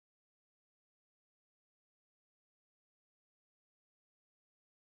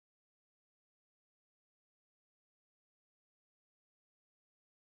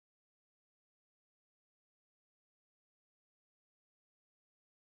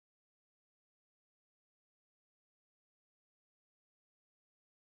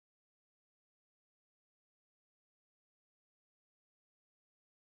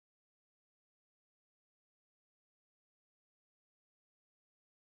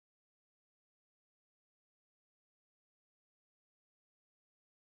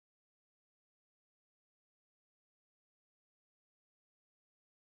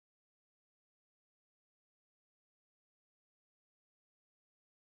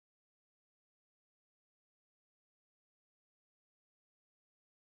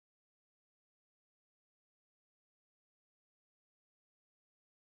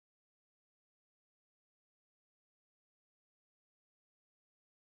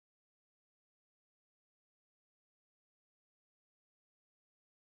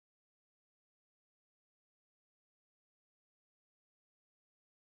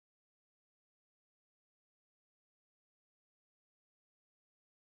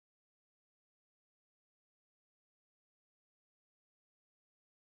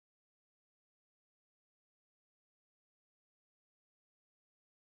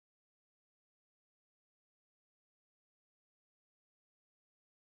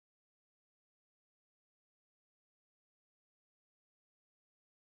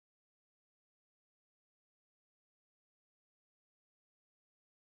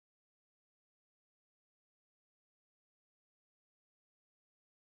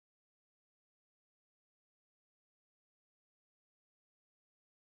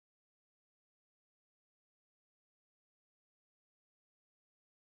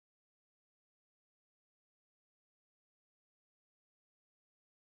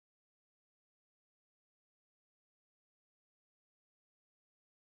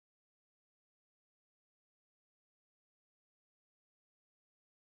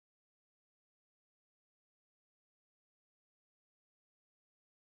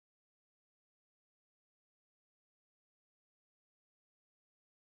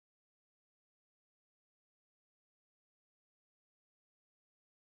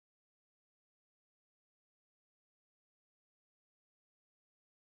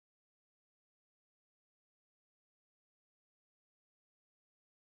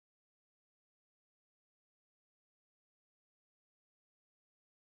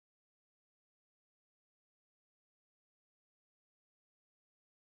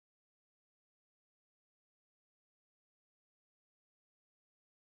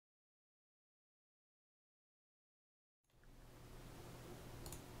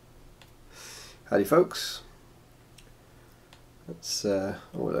Howdy folks. Let's oh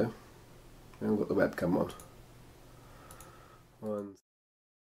hello. I haven't got the webcam on.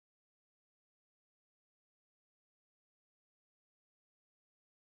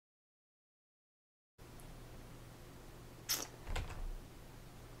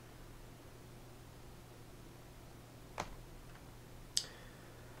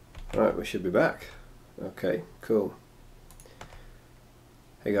 Right, we should be back. Okay, cool.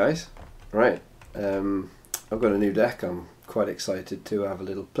 Hey guys. Right, I've got a new deck I'm quite excited to have a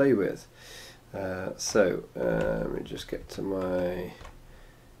little play with. Let me just get to my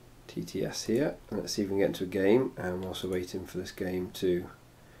TTS here. Let's see if we can get into a game. I'm also waiting for this game to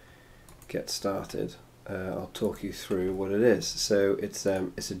get started. I'll talk you through what it is. So it's a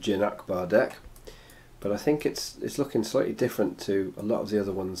eJyn Ackbar deck, but I think it's looking slightly different to a lot of the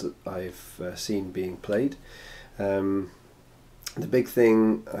other ones that I've seen being played. The big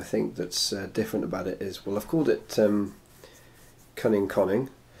thing I think that's different about it is, well, I've called it Cunning,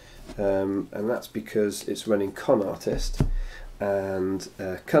 and that's because it's running Con Artist and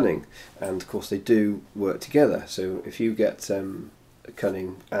Cunning, and of course they do work together. So if you get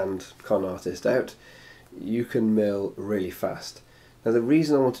Cunning and Con Artist out, you can mill really fast. Now the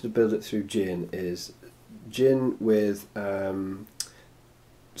reason I wanted to build it through eJyn is eJyn with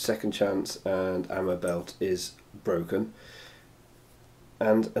Second Chance and Ammo Belt is broken,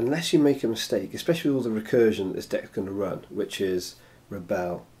 and unless you make a mistake, especially with all the recursion that this deck's going to run, which is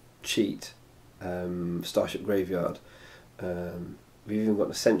Rebel, Cheat, Starship Graveyard, we've even got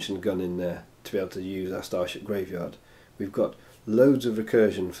an Ascension gun in there to be able to use our Starship Graveyard. We've got loads of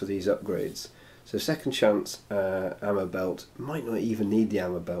recursion for these upgrades. So Second Chance Ammo Belt might not even need the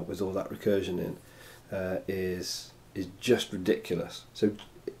Ammo Belt with all that recursion in. Is just ridiculous. So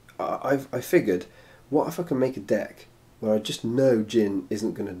I figured, what if I can make a deck where I just know eJyn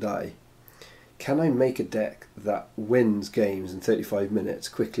isn't going to die? Can I make a deck that wins games in 35 minutes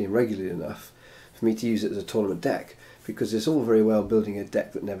quickly and regularly enough for me to use it as a tournament deck? Because it's all very well building a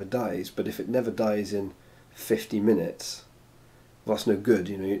deck that never dies, but if it never dies in 50 minutes, well, that's no good,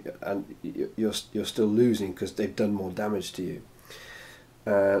 you know, and you're still losing because they've done more damage to you.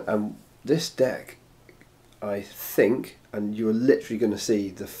 And this deck, I think, and you're literally going to see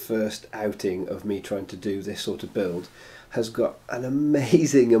the first outing of me trying to do this sort of build, has got an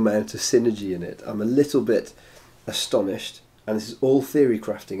amazing amount of synergy in it. I'm a little bit astonished, and this is all theory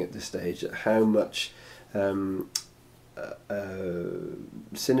crafting at this stage, at how much synergy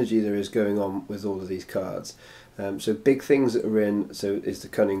there is going on with all of these cards. So big things that are in, so is the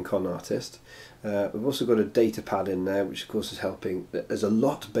Cunning Con Artist. We've also got a data pad in there, which of course is helping. There's a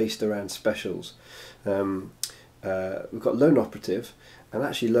lot based around specials. We've got Lone Operative, and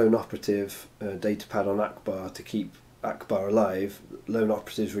actually Lone Operative data pad on Ackbar to keep Ackbar alive. Lone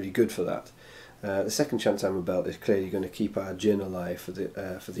Operative is really good for that. The Second Chance Ammo Belt is clearly going to keep our eJyn alive for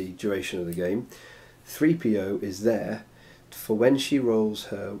the duration of the game. 3PO is there for when she rolls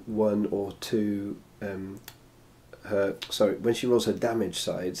her one or two when she rolls her damage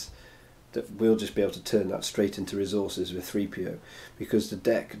sides, that we'll just be able to turn that straight into resources with 3PO, because the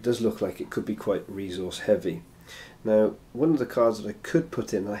deck does look like it could be quite resource heavy. Now, one of the cards that I could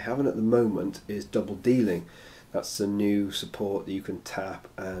put in, and I haven't at the moment, is Double Dealing. That's the new support that you can tap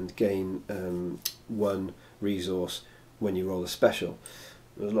and gain one resource when you roll a special.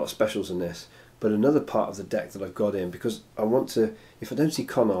 There's a lot of specials in this. But another part of the deck that I've got in, because I want to, if I don't see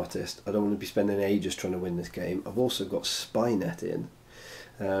Con Artist, I don't want to be spending ages trying to win this game. I've also got Spynet in,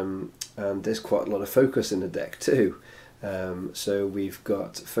 and there's quite a lot of focus in the deck too. So we've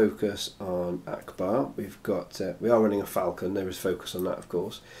got focus on Ackbar, we've got, we are running a Falcon, there is focus on that of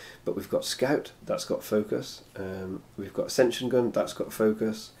course, but we've got Scout, that's got focus, we've got Ascension Gun, that's got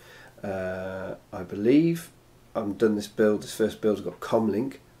focus, I believe I've done this first build, I've got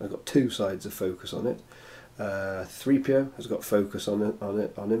Comlink, I've got two sides of focus on it. 3PO has got focus on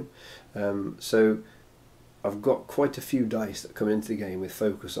him. So I've got quite a few dice that come into the game with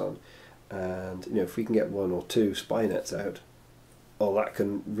focus on, and you know, if we can get one or two Spynets out, oh, that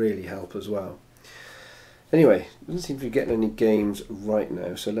can really help as well. Anyway, doesn't seem to be getting any games right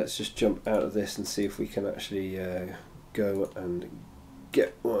now, so let's just jump out of this and see if we can actually go and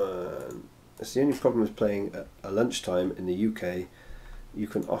get one. That's the only problem with playing at a lunchtime in the UK. You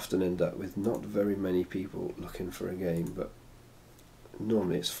can often end up with not very many people looking for a game, but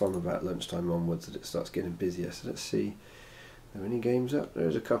normally it's from about lunchtime onwards that it starts getting busier. So let's see, are there any games up?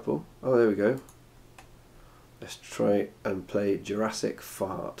 There's a couple. Oh, there we go. Let's try and play Jurassic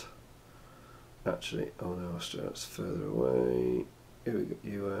Fart. Actually, oh no, Australia's further away. Here we go,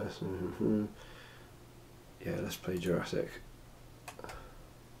 US. Yeah, let's play Jurassic.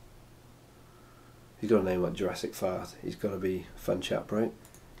 He's got a name like Jurassic Fart. He's got to be a fun chap, right?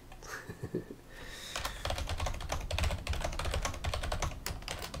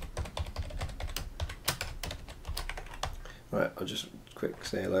 Right, I'll just quick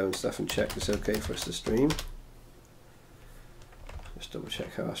say hello and stuff and check it's okay for us to stream. Just double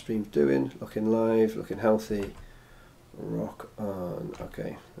check how our stream's doing. Looking live, looking healthy. Rock on.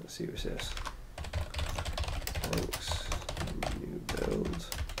 Okay, let's see what it says. Thanks. New build.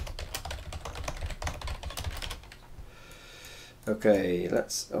 Okay,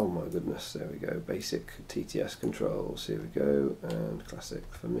 let's, oh my goodness, there we go. Basic TTS controls, here we go. And classic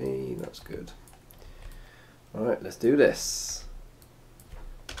for me, that's good. Alright, let's do this.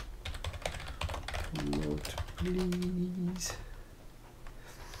 Promote, please.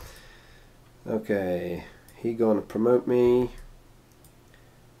 Okay, he gonna promote me.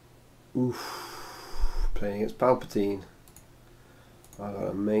 Oof, playing against Palpatine. I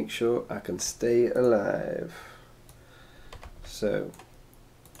gotta make sure I can stay alive. So,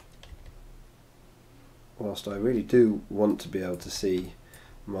 whilst I really do want to be able to see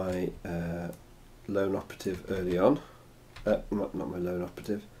my lone operative early on, not my lone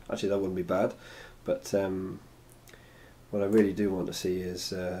operative, actually that wouldn't be bad, but what I really do want to see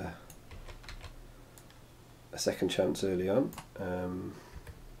is a second chance early on,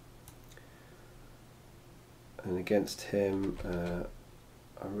 and against him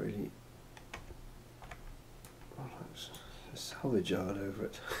I really salvage yard over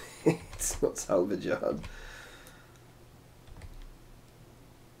it. It's not salvage yard.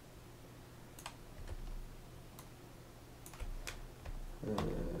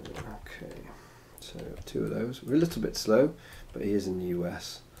 Okay, so two of those. We're a little bit slow, but he is in the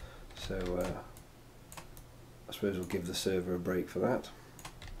US, so I suppose we'll give the server a break for that.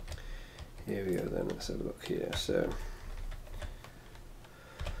 Here we go then, let's have a look here. So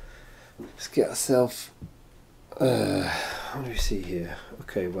let's get ourselves, what do we see here?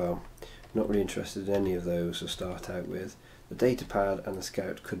 Okay, well, not really interested in any of those to start out with. The data pad and the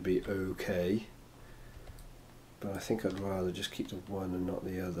scout could be okay, but I think I'd rather just keep the one and not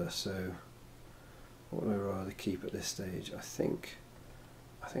the other. So what would I rather keep at this stage? I think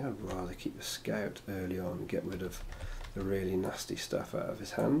I'd rather keep the scout early on and get rid of the really nasty stuff out of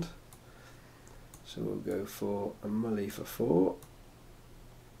his hand. So we'll go for a mully for 4.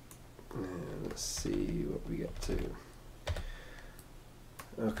 And let's see what we get to.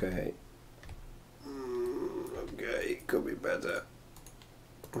 Okay. Okay, could be better.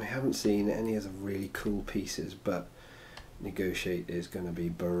 We haven't seen any of the really cool pieces, but negotiate is going to be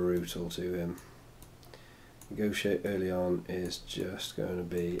brutal to him. Negotiate early on is just going to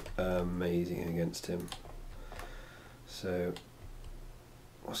be amazing against him. So,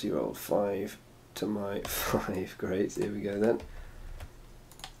 what's he rolled? 5 to my 5. Great, here we go then.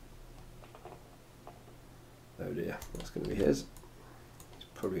 Oh dear, that's going to be his. He's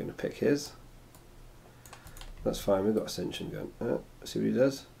probably going to pick his. That's fine, we've got Ascension going. See what he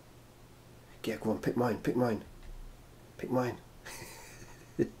does? Yeah, go on, pick mine, pick mine. Pick mine.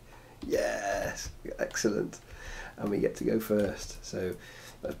 Yes, excellent. And we get to go first. So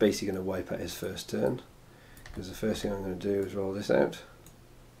that's basically going to wipe out his first turn. Because the first thing I'm going to do is roll this out.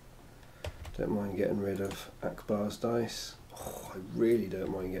 Don't mind getting rid of Ackbar's dice. Oh, I really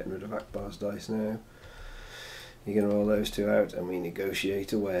don't mind getting rid of Ackbar's dice now. You're going to roll those two out and we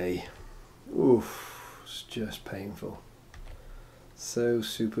negotiate away. Oof. It's just painful. So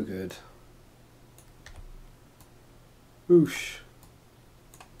super good. Oosh.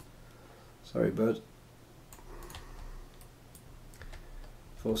 Sorry, bud.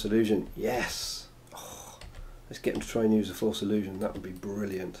 Force illusion. Yes. Oh, let's get him to try and use a force illusion. That would be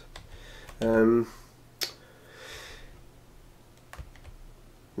brilliant. Now,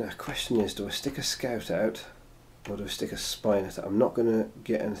 question is, do I stick a scout out or do I stick a spy net out? I'm not going to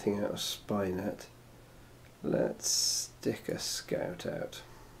get anything out of spy net. Let's stick a scout out.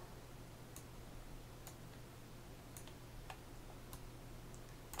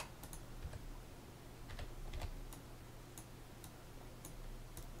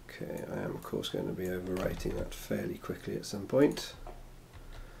 Okay, I am of course going to be overwriting that fairly quickly at some point.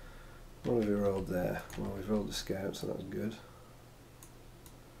 What have we rolled there? Well, we've rolled the scout, so that's good.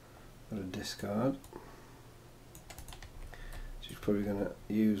 Got a discard. She's probably going to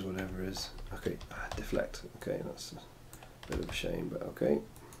use whatever is. Okay, deflect. Okay, that's a bit of a shame, but okay.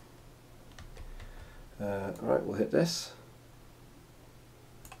 Alright, we'll hit this.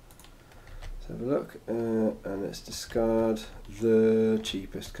 Let's have a look, and let's discard the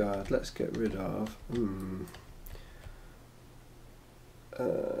cheapest card. Let's get rid of. I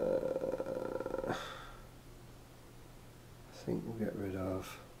think we'll get rid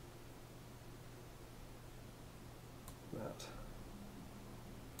of.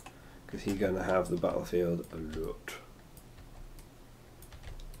 because he's going to have the battlefield a lot.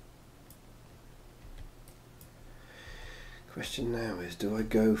 Question now is, do I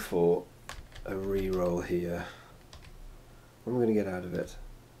go for a re-roll here? What am I going to get out of it?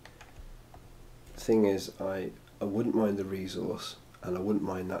 The thing is, I wouldn't mind the resource, and I wouldn't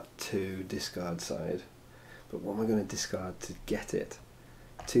mind that 2 discard side, but what am I going to discard to get it?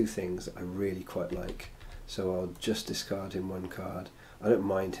 2 things I really quite like, so I'll just discard him 1 card. I don't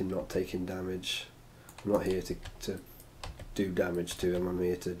mind him not taking damage. I'm not here to do damage to him, I'm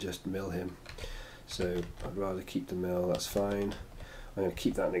here to just mill him. So I'd rather keep the mill, that's fine. I'm going to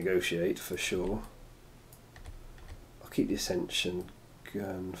keep that negotiate for sure. I'll keep the ascension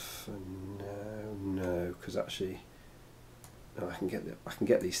gun for no, because actually no, I can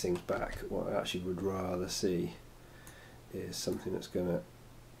get these things back. What I actually would rather see is something that's going to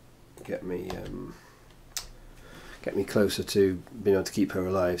get me closer to being able to keep her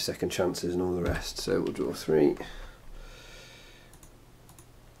alive, second chances and all the rest. So we'll draw 3.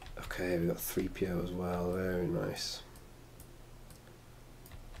 Okay, we've got 3PO as well, very nice.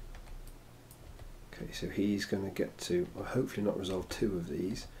 Okay, so he's going to get to, well, hopefully not resolve 2 of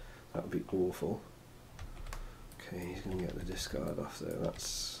these, that would be awful. Okay, he's going to get the discard off there,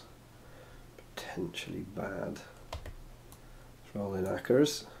 that's potentially bad. Let's roll in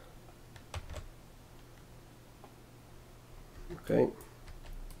Ackars. Okay,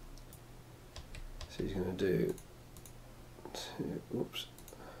 so he's going to do 2, oops.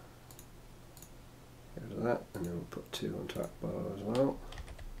 Get rid of that, and then we'll put 2 onto Ackbar as well.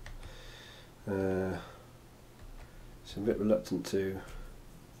 So I'm a bit reluctant to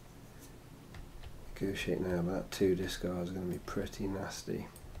negotiate now, but that 2 discards are going to be pretty nasty.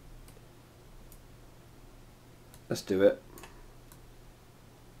 Let's do it.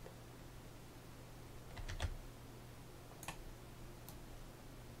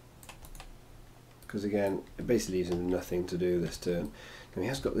 Because again, it basically leaves him nothing to do this turn. Now he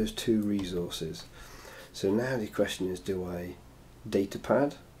has got those 2 resources. So now the question is, do I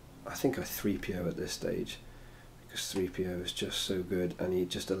datapad? I think I 3PO at this stage, because 3PO is just so good and he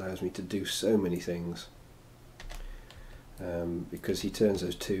just allows me to do so many things. Because he turns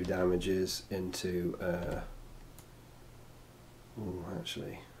those 2 damages into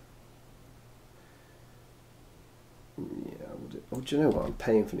actually, yeah, oh, do you know what, I'm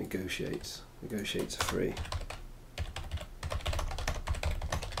paying for negotiates. Negotiates are free.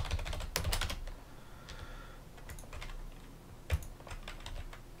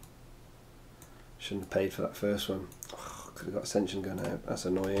 Shouldn't have paid for that first one. Oh, could have got Ascension gun out. That's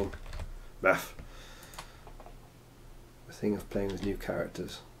annoying. Baff. The thing of playing with new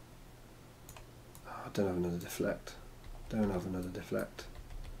characters. Oh, I don't have another deflect. Don't have another deflect.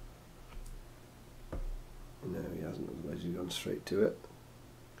 No, he hasn't. Otherwise, he's gone straight to it.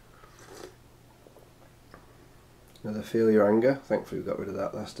 Another Feel Your Anger. Thankfully, we got rid of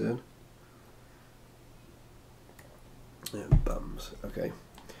that last turn. Yeah, bums. Okay.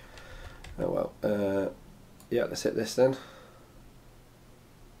 Oh well, yeah, let's hit this then.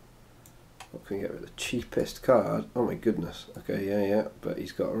 What can we get rid of? The cheapest card? Oh my goodness. Okay, yeah, but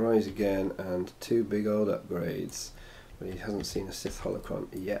he's got a Rise Again and 2 big old upgrades. But he hasn't seen a Sith Holocron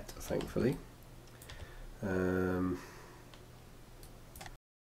yet, thankfully. I'll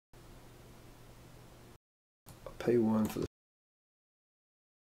pay 1 for the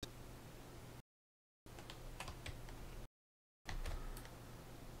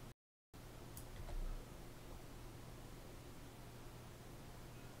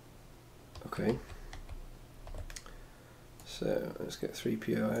okay, so let's get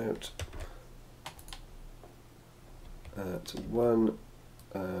 3PO out. To 1,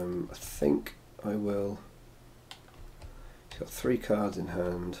 I think I will. He's got 3 cards in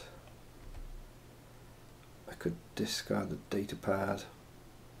hand. I could discard the data pad.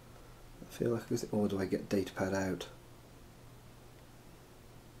 I feel like, or do I get data pad out?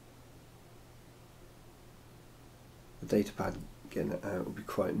 The data pad, getting it out would be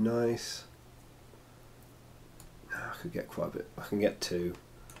quite nice. I could get quite a bit. I can get 2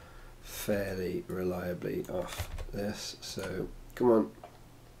 fairly reliably off this, so come on.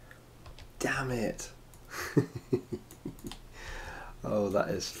 Damn it. Oh, that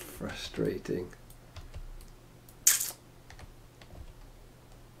is frustrating.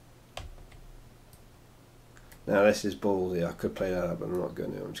 Now this is ballsy. I could play that up, but I'm not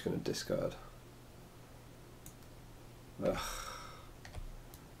going to. I'm just going to discard. Ugh.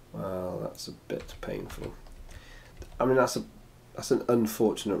 Well, that's a bit painful. I mean, that's an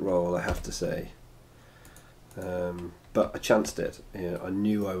unfortunate roll, I have to say. But I chanced it. You know, I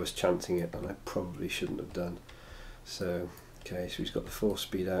knew I was chancing it, and I probably shouldn't have done. So Okay, so he's got the force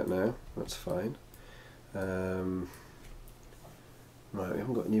speed out now, that's fine. Right, we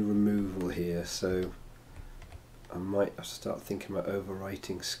haven't got any removal here, so I might have to start thinking about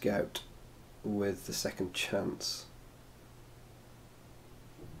overwriting Scout with the second chance.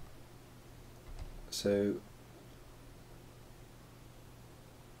 So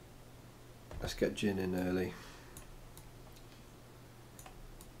let's get eJyn in early,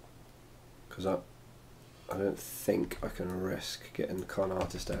 because I don't think I can risk getting the con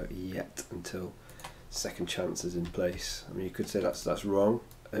artist out yet until second chance is in place. I mean, you could say that's wrong.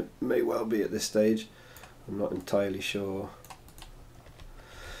 It may well be at this stage. I'm not entirely sure.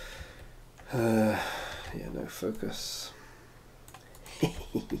 Yeah, no focus. It's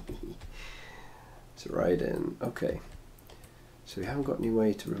right in. Okay. So we haven't got any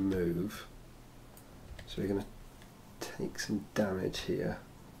way to remove. So we're going to take some damage here.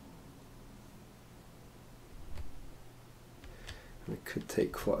 We could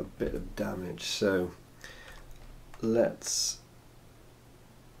take quite a bit of damage. So let's,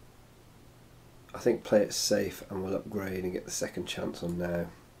 I think, play it safe and we'll upgrade and get the second chance on now.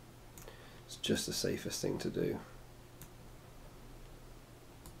 It's just the safest thing to do.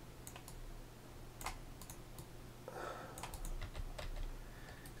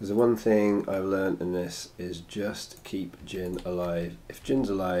 Because the one thing I've learned in this is just keep eJyn alive. If eJyn's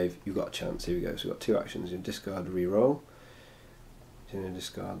alive, you've got a chance. Here we go. So we've got two actions. You discard, re-roll. You're going to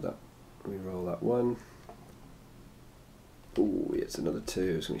discard that, re-roll that one. Ooh, it's another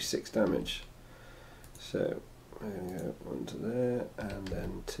 2. It's going to be 6 damage. So we're going to go 1 to there, and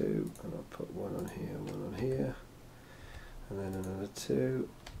then 2, and I'll put 1 on here, 1 on here, and then another 2.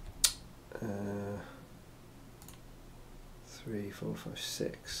 3, 4, 5,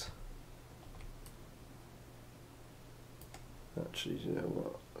 6. Actually, you know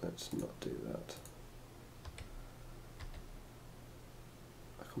what? Let's not do that.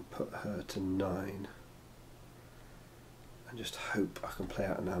 I can put her to 9 and just hope I can play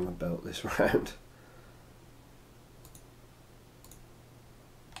out an armor belt this round.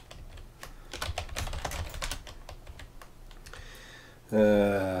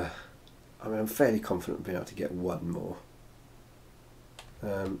 I mean, I'm fairly confident of being able to get 1 more.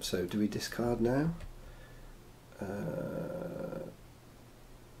 So do we discard now?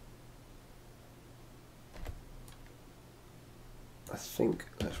 I think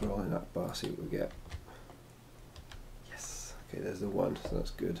let's roll in Ackbar, see what we get. Yes, okay, there's the 1, so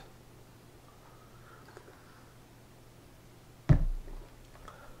that's good.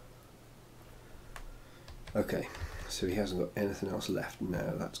 Okay, so he hasn't got anything else left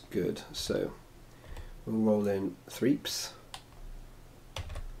now, that's good. So we'll roll in Threeps.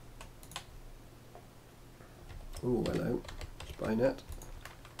 Oh, hello, Spynet.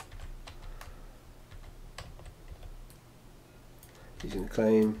 He's going to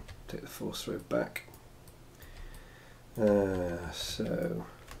claim, take the force throw back. So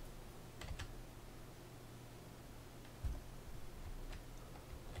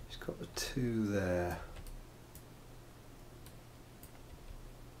he's got the 2 there.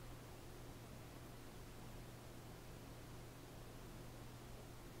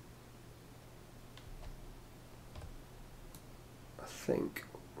 I think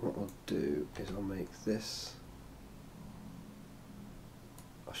what I'll do is I'll make this.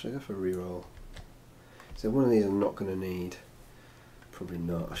 Should I go for a reroll? So one of these I'm not going to need. Probably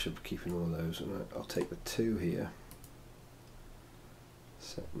not. I should be keeping all those. And I'll take the 2 here.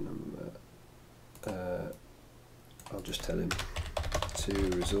 Set number. I'll just tell him 2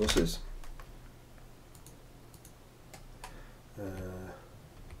 resources. I'll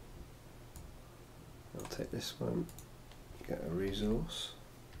take this one. Get a resource.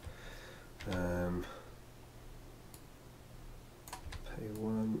 Pay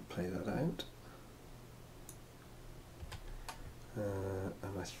 1, play that out,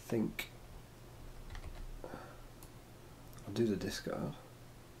 and I think I'll do the discard,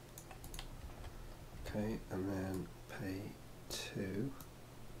 okay, and then pay 2,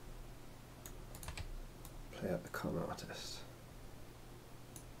 play out the con artist.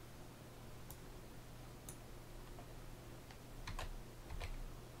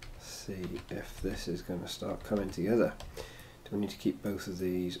 See if this is going to start coming together. Do I need to keep both of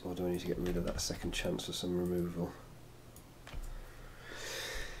these, or do I need to get rid of that second chance for some removal?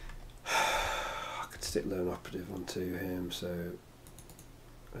 I could stick Lone Operative onto him, so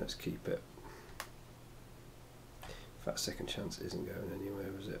let's keep it. If that second chance isn't going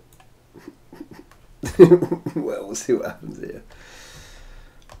anywhere, is it? Well, we'll see what happens here.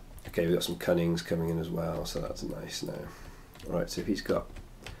 Okay, we've got some Cunnings coming in as well, so that's nice now. Alright, so he's got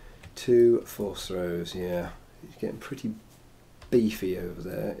 2 force throws, yeah. He's getting pretty beefy over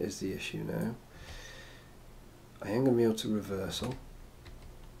there is the issue now. I am going to be able to reversal,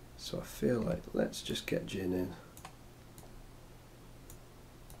 so I feel like let's just get eJyn in.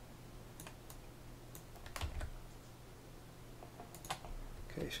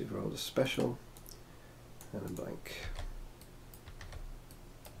 Okay, so we've rolled a special and a blank.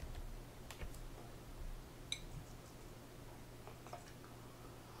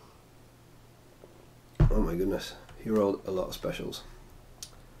 Oh my goodness, he rolled a lot of specials.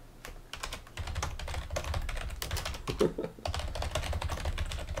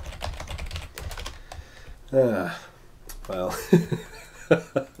 Well,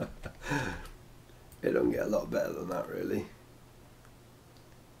 it don't get a lot better than that, really.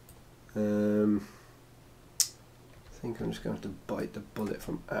 I think I'm just going to have to bite the bullet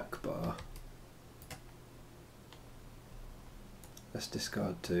from Ackbar. Let's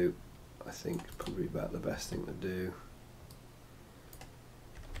discard 2. I think probably about the best thing to do.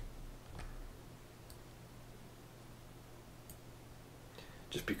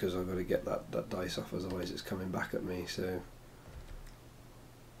 Just because I've got to get that dice off, otherwise it's coming back at me. So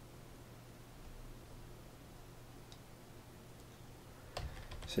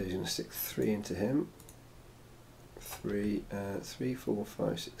he's going to stick 3 into him. 3, 4,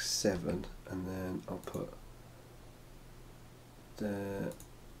 5, 6, 7, and then I'll put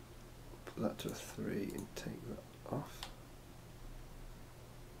that to a 3 and take that off.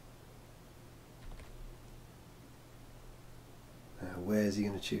 Where's he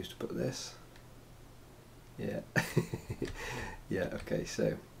going to choose to put this? Yeah, yeah. Okay,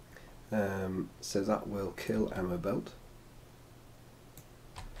 so that will kill Ammo Belt,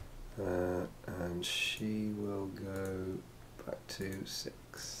 and she will go back to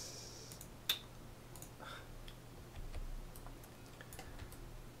 6.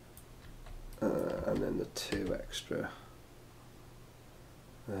 And then the 2 extra.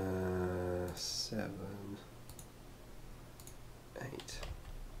 7, 8.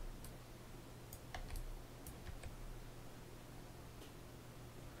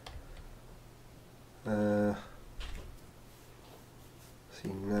 See,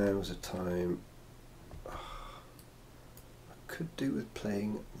 now's the time. I could do with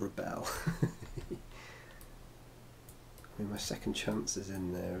playing Rebel. I mean, my second chance is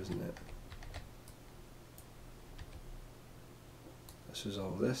in there, isn't it? Let's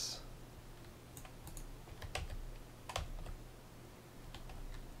resolve this.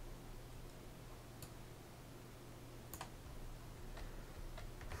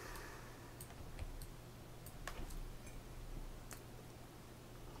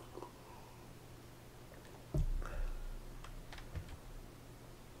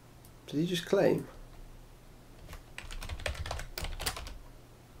 Did he just claim?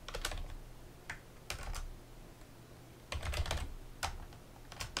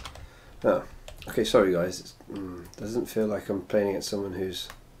 Oh, okay, sorry guys, doesn't feel like I'm playing against someone who's,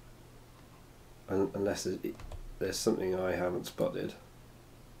 unless there's something I haven't spotted.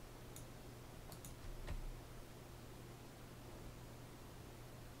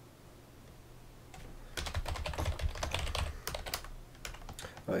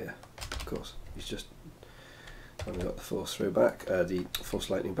 Oh yeah, of course, he's just only got the force throw back, the force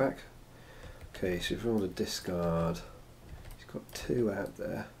lightning back. Okay, so if we roll a discard, he's got 2 out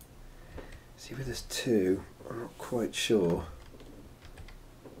there. See, with this 2, I'm not quite sure.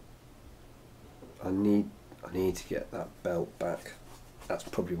 I need to get that belt back. That's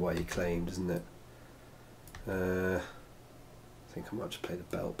probably why he claimed, isn't it? I think I might just play the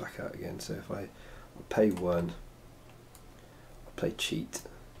belt back out again. So if I'll pay 1, I'll play cheat.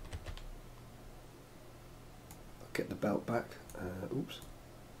 I'll get the belt back. Oops.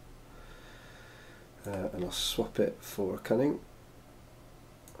 And I'll swap it for a Cunning.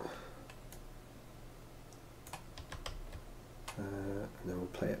 And then we'll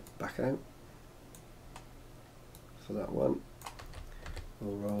play it back out for that one.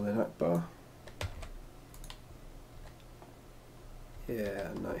 We'll roll in Ackbar. Yeah,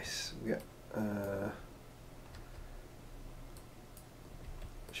 nice. We get.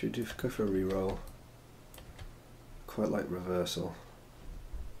 Should we go for a reroll? Quite like reversal.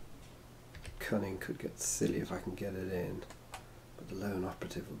 Cunning could get silly if I can get it in, but the lone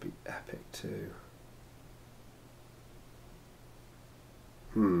operative would be epic too.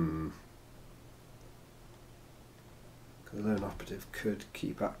 The lone operative could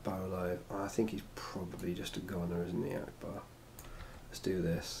keep Ackbar alive. I think he's probably just a goner, isn't he, Ackbar? Let's do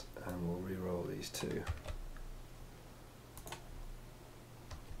this, and we'll re-roll these 2.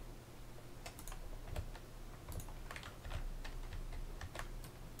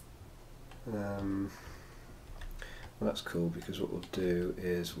 Well, that's cool, because what we'll do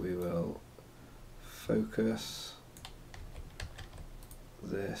is we will focus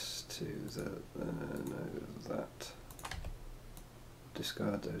this to the no, that,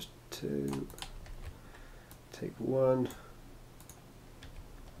 discard those two, take one,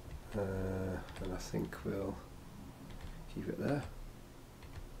 and I think we'll keep it there.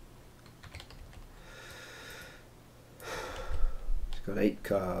 It's got 8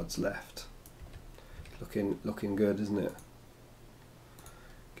 cards left. Looking good, isn't it?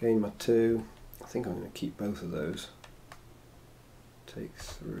 Gain my 2. I think I'm going to keep both of those. Take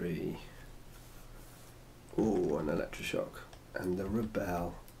 3. Oh, an electroshock. And the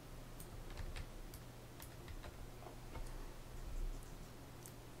rebel.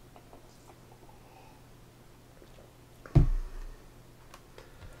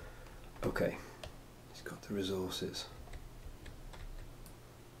 Okay, he's got the resources.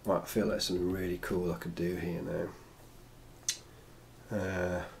 Right, I feel like something really cool I could do here now.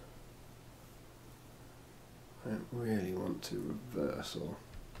 I don't really want to reversal.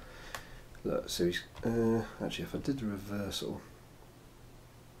 Look, so he's actually, if I did the reversal,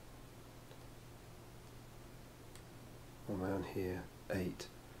 I'm around here, 8,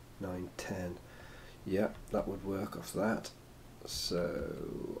 9, 10. Yeah, that would work off that.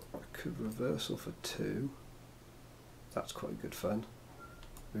 So I could reversal for 2. That's quite good fun.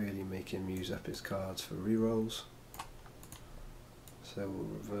 Really make him use up his cards for rerolls. So we'll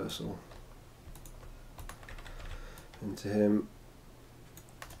reversal into him.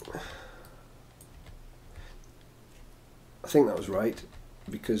 I think that was right,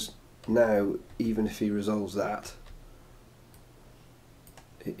 because now even if he resolves that,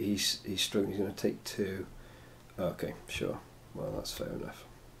 he's struggling. He's going to take 2. Okay, sure. Well, that's fair enough.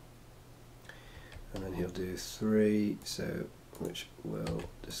 And then he'll do 3, so which will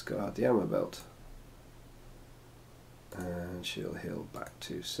discard the ammo belt, and she'll heal back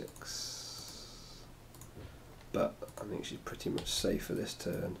to 6. But I think she's pretty much safe for this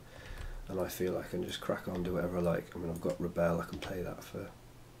turn, and I feel I can just crack on, do whatever I like. I mean, I've got Rebel, I can play that for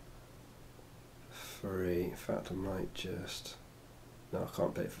free. In fact, I might just... No, I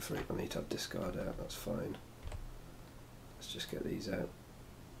can't play it for free. I need to have discard out, that's fine. Let's just get these out.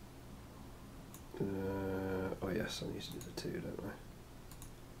 Oh yes, I need to do the 2, don't I?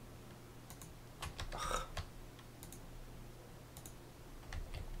 Ugh.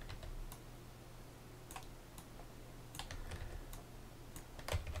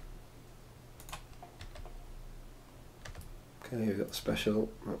 Okay, we've got the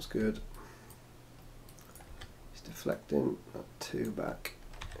special, that's good. He's deflecting, that 2 back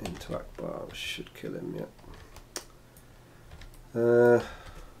into Ackbar, which should kill him, yeah.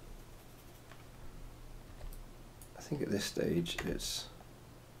 I think at this stage it's...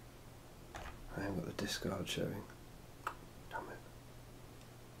 I haven't got the discard showing. Damn it.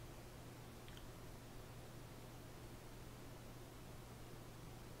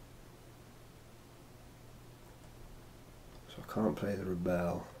 So I can't play the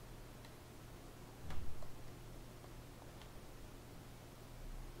Rebel.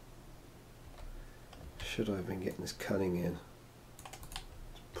 Should I have been getting this Cunning in?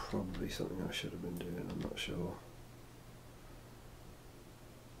 It's probably something I should have been doing, I'm not sure.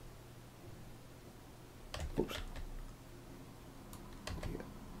 Oops. Yeah,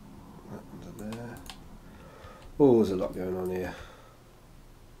 that under there. Oh, there's a lot going on here.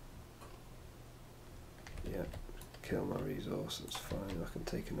 Yeah, kill my resource, that's fine, I can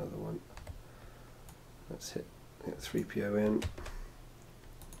take another one. Let's get 3PO in.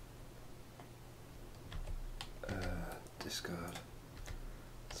 Discard.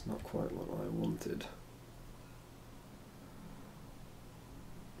 It's not quite what I wanted.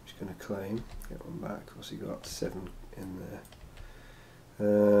 Just going to claim, get one back. Of course, he got up to 7 in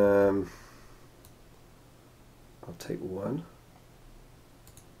there. I'll take 1,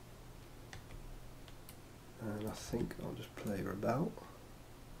 and I think I'll just play Rebel.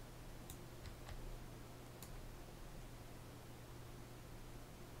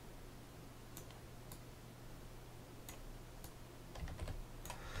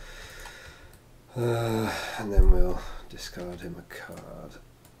 And then we'll discard him a card.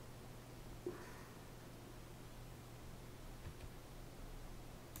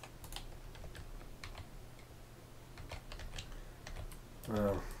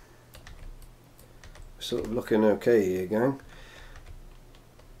 Well, we're sort of looking okay here, gang.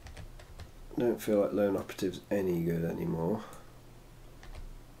 Don't feel like lone operative's any good anymore.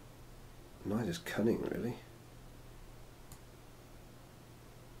 Neither's Cunning, really.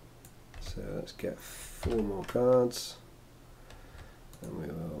 So let's get 4 more cards, and we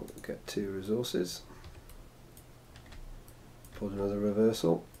will get 2 resources. pulled another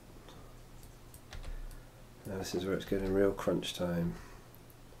reversal. Now this is where it's getting real crunch time.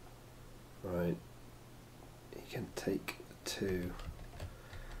 Right, you can take the 2.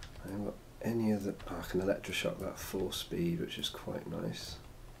 I haven't got any other. Oh, I can electroshock that 4 speed, which is quite nice.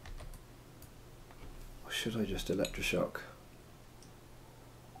 Or should I just electroshock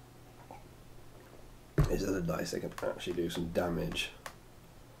these other dice? They can actually do some damage,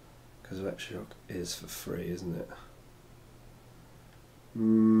 because electroshock is for free, isn't it?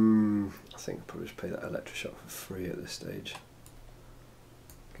 I think I'll probably just pay that electroshock for free at this stage.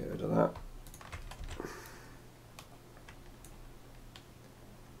 Get rid of that.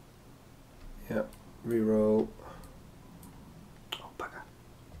 Yep, reroll. Oh, bugger.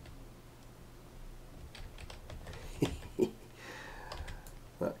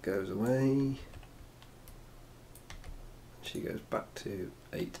 That goes away. She goes back to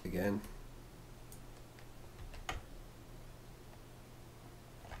 8 again.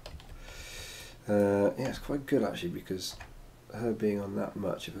 Yeah, it's quite good actually, because her being on that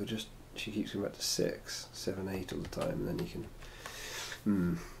much, if we just, she keeps going back to 6, 7, 8 all the time, and then you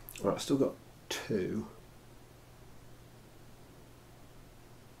can. Right, I've still got 2.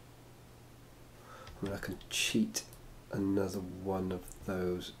 I mean, I can cheat another one of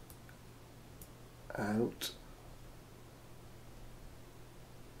those out.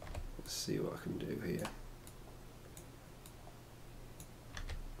 Let's see what I can do here.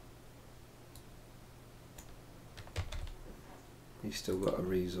 He's still got a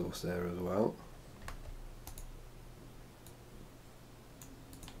resource there as well.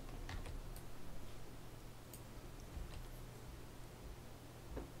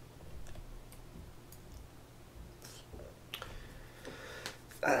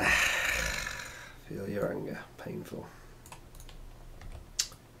 Feel your anger, painful.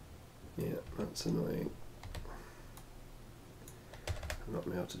 Yeah, that's annoying. I'm not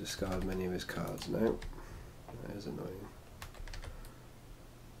able to discard many of his cards now. That is annoying.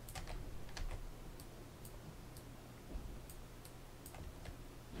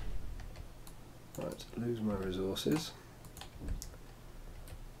 Right, lose my resources.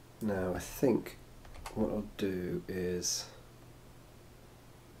 Now I think what I'll do is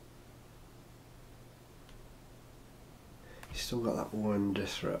he's still got that 1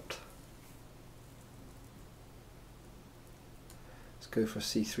 disrupt. Let's go for a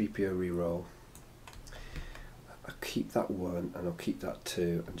C3PO reroll. I'll keep that 1 and I'll keep that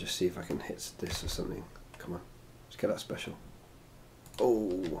 2 and just see if I can hit this or something. Come on, let's get that special.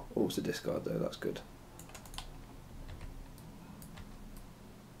 Oh, it's a discard though, that's good.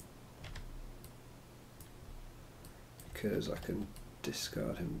 Because I can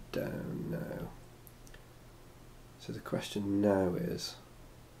discard him down now. So the question now is,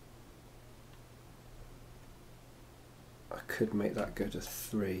 I could make that go to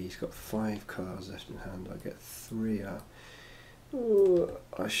 3. He's got 5 cards left in hand. I get 3 out. Oh,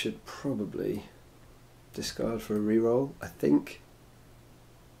 I should probably discard for a reroll, I think.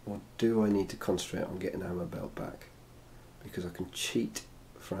 Or do I need to concentrate on getting ammo belt back? Because I can cheat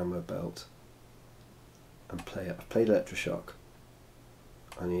for ammo belt and play it. I've played electroshock.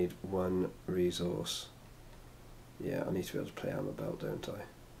 I need 1 resource. Yeah, I need to be able to play ammo belt, don't I?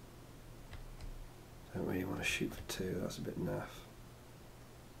 Don't really want to shoot for 2, that's a bit naff.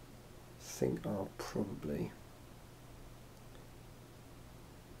 I think I'll probably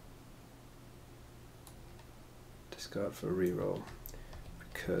discard for a reroll,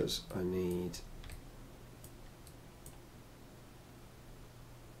 because I need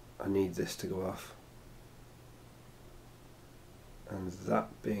this to go off, and that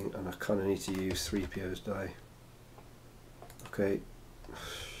being, and I kind of need to use 3PO's die. Okay,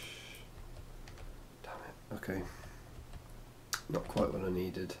 damn it. Okay, not quite what I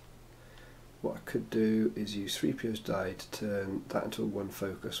needed. What I could do is use 3PO's die to turn that into a 1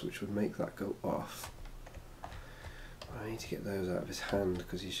 focus, which would make that go off. I need to get those out of his hand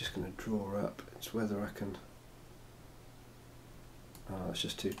because he's just going to draw up. It's whether I can. Oh, it's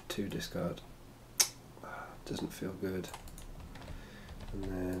just two discard. Doesn't feel good. And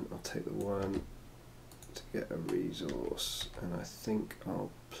then I'll take the 1 to get a resource, and I think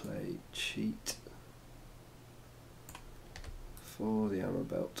I'll play cheat for the ammo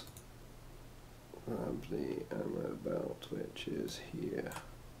belt. Grab the ammo belt, which is here.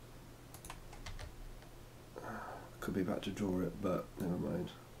 Could be back to draw it, but never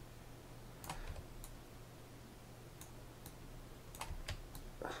mind.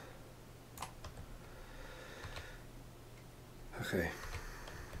 Okay.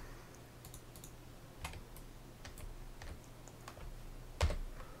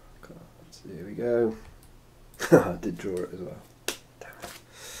 Here we go. I did draw it as well.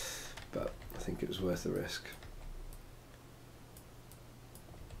 like it was worth the risk.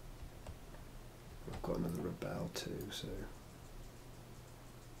 I've got another rebel too, so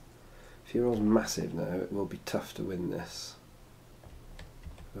if he rolls massive now, it will be tough to win this.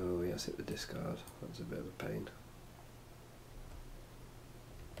 Oh, he has hit the discard. That's a bit of a pain.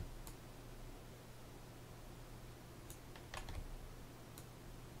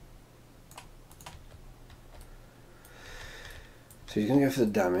 So he's going to go for the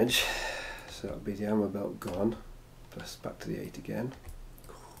damage, so that'll be the ammo belt gone, plus back to the 8 again.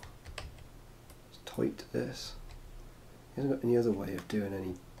 It's tight, this. He hasn't got any other way of doing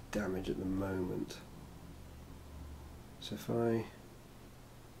any damage at the moment. So if I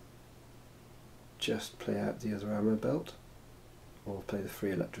just play out the other ammo belt, or play the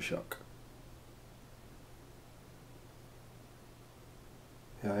free electroshock.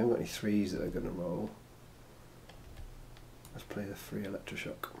 Yeah, I haven't got any 3s that are going to roll. Let's play the free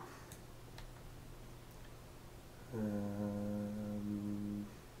electroshock.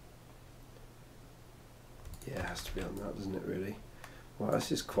 Yeah, it has to be on that, doesn't it, really? Wow,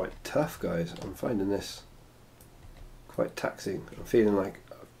 this is quite tough, guys. I'm finding this quite taxing. I'm feeling like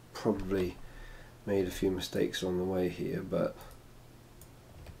I've probably made a few mistakes on the way here, but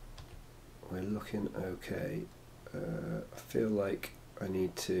we're looking okay. I feel like I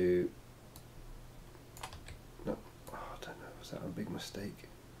need to... No, oh, I don't know, was that a big mistake?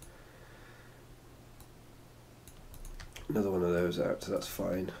 Another one of those out, so that's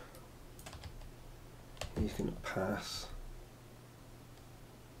fine. He's going to pass.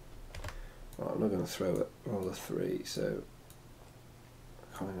 Well, I'm not going to throw it, roll a 3, so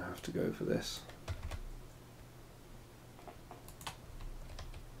I kind of have to go for this.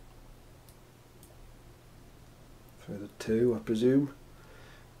 Throw the 2, I presume.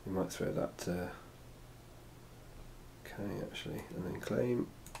 We might throw that okay, actually, and then claim.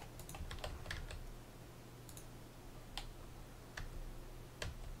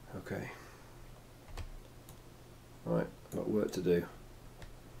 Okay. Right, I've got work to do.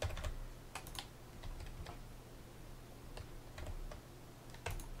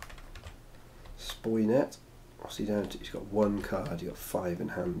 Spoinet. What's he down to? He's got 1 card, he's got 5 in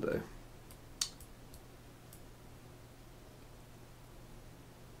hand though.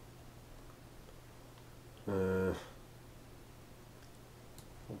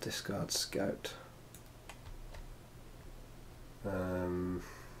 I'll discard Scout. You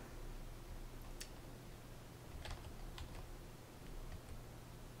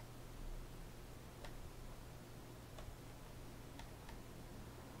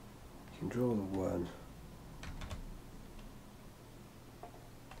can draw the 1.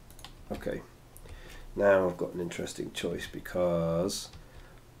 Okay, now I've got an interesting choice because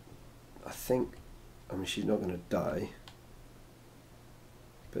I think, I mean, she's not going to die,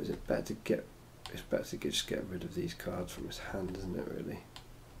 but is it better to get, it's better to just get rid of these cards from his hand, isn't it, really?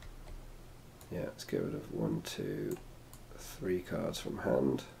 Yeah, let's get rid of 1, 2, 3 cards from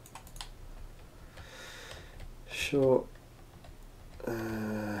hand. Sure.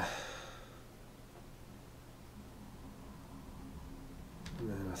 And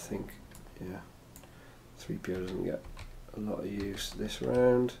then I think, yeah, 3PO doesn't get a lot of use this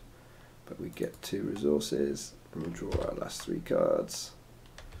round, but we get 2 resources and we draw our last 3 cards.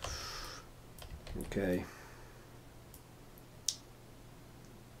 Okay.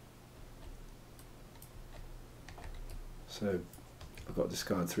 So I've got to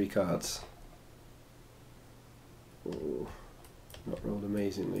discard 3 cards. Oh, not rolled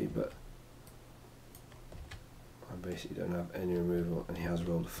amazingly, but I basically don't have any removal, and he has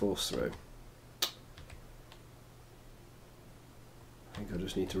rolled a force throw. I think I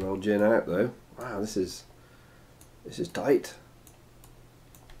just need to roll eJyn out though. Wow, this is tight.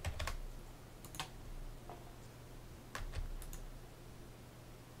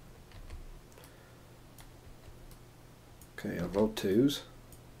 Okay, I've rolled 2s.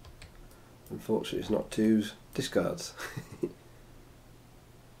 Unfortunately, it's not 2s, discards.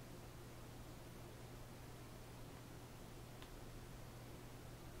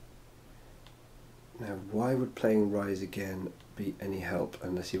 Now, why would playing Rise Again be any help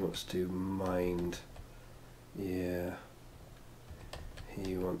unless he wants to mind? Yeah,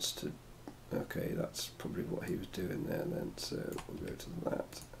 he wants to. Okay, that's probably what he was doing there then. So we'll go to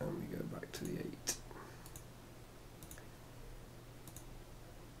that and we go back to the 8.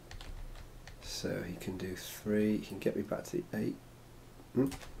 So he can do 3, he can get me back to the 8.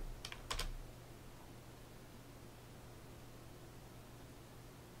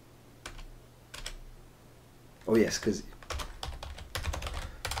 Oh yes,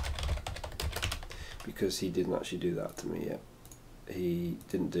 because he didn't actually do that to me yet. He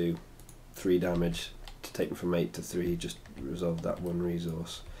didn't do 3 damage to take them from 8 to 3, just resolve that 1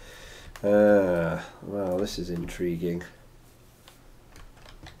 resource. Well, this is intriguing.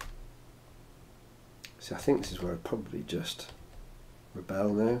 So I think this is where I'd probably just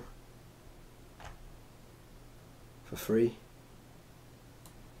rebel now for free.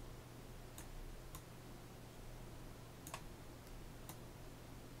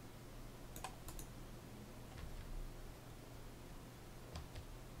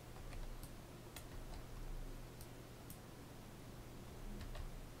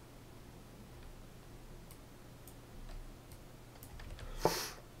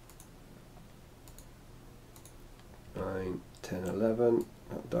 Nine, 10, 11,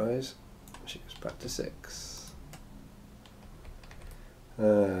 that dies. She goes back to 6.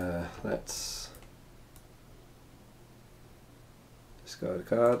 Let's discard a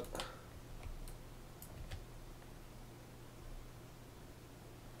card.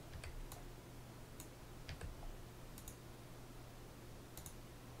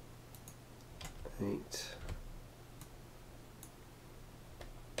 Eight.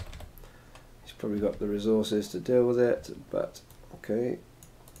 He's probably got the resources to deal with it, but okay.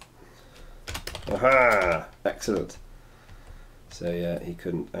 Aha! Excellent. So yeah, he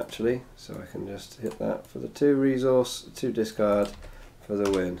couldn't actually, so I can just hit that for the 2 resource, 2 discard for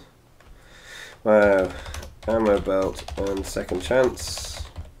the win. Wow. Ammo belt and second chance,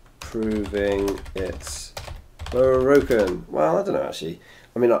 proving it's broken. Well, I don't know actually.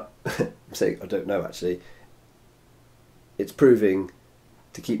 I mean, I'm saying I don't know actually. It's proving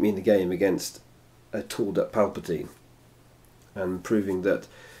to keep me in the game against a tooled up Palpatine, and proving that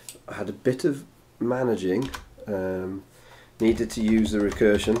I had a bit of managing, needed to use the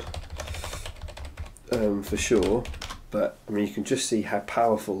recursion for sure, but I mean you can just see how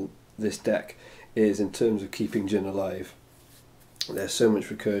powerful this deck is in terms of keeping Jyn alive. There's so much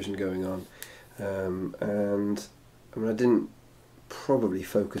recursion going on, and I mean I didn't probably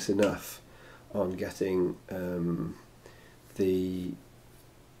focus enough on getting the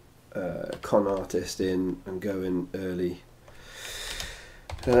con artist in and going early.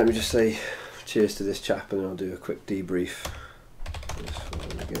 And let me just say cheers to this chap, and I'll do a quick debrief for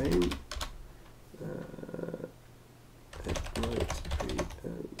the game. It might be a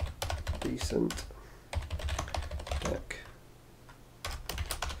decent deck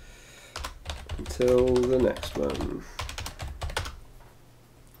until the next one.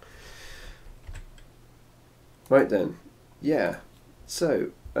 Right then, yeah,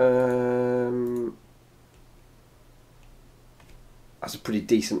 so that's a pretty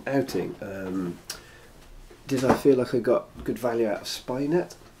decent outing. Did I feel like I got good value out of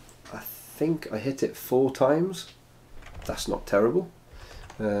Spynet? I think I hit it 4 times. That's not terrible.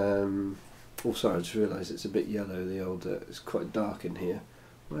 Oh sorry, I just realised it's a bit yellow, the old, it's quite dark in here.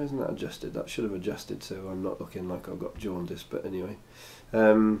 Why isn't that adjusted? That should have adjusted so I'm not looking like I've got jaundice, but anyway.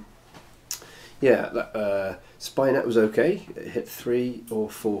 Yeah, Spynet was okay. It hit 3 or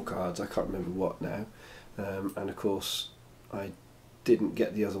 4 cards, I can't remember what now. And of course I didn't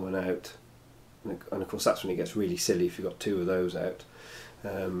get the other one out, and of course that's when it gets really silly if you've got 2 of those out.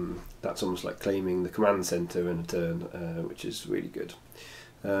 That's almost like claiming the command centre in a turn, which is really good.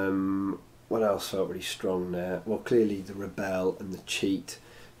 What else felt really strong there? Well, clearly the rebel and the cheat,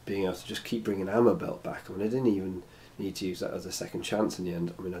 being able to just keep bringing ammo belt back. I mean, I didn't even need to use that as a second chance in the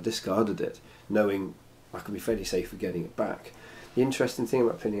end. I mean, I discarded it knowing I could be fairly safe with getting it back. The interesting thing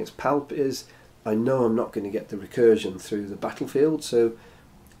about playing against Palp is I know I'm not going to get the recursion through the battlefield, so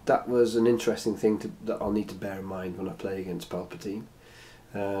that was an interesting thing that I'll need to bear in mind when I play against Palpatine.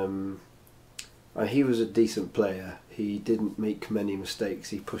 He was a decent player. He didn't make many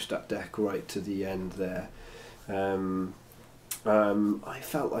mistakes. He pushed that deck right to the end there. I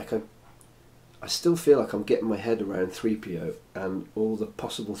felt like I still feel like I'm getting my head around 3PO and all the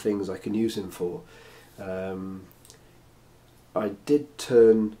possible things I can use him for. I did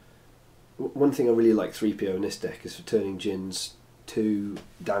turn... One thing I really like 3PO in this deck is for turning Jyn's 2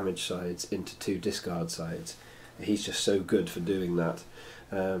 damage sides into 2 discard sides. He's just so good for doing that.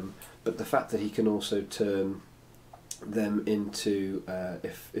 But the fact that he can also turn them into,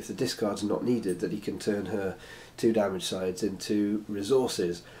 if the discard's not needed, that he can turn her 2 damage sides into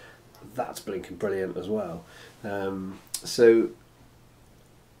resources, that's blinking brilliant as well. So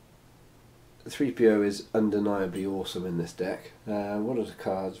 3PO is undeniably awesome in this deck. What are the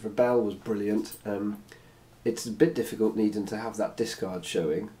cards? Rebel was brilliant. It's a bit difficult needing to have that discard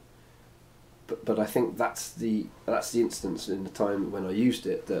showing, but I think that's the instance in the time when I used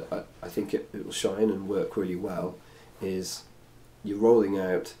it that I think it will shine and work really well. Is you're rolling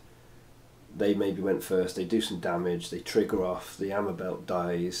out, they maybe went first, they do some damage, they trigger off, the ammo belt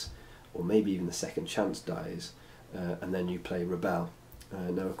dies, or maybe even the second chance dies, and then you play Rebel.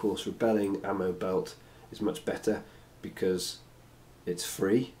 Now of course rebelling ammo belt is much better because it's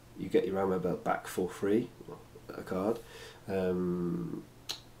free. You get your ammo belt back for free, a card,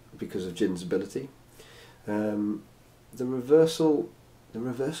 because of eJyn's ability. The reversal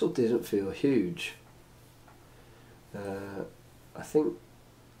didn't feel huge. I think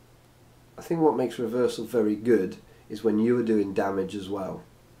what makes reversal very good is when you are doing damage as well,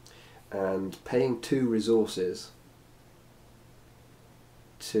 and paying 2 resources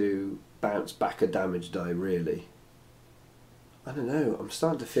to bounce back a damage die, really. I don't know, I'm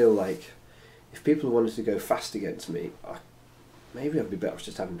starting to feel like if people wanted to go fast against me, maybe I'd be better off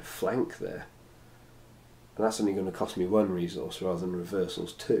just having a flank there. And that's only going to cost me 1 resource rather than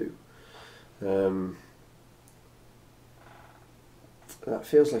reversals 2. That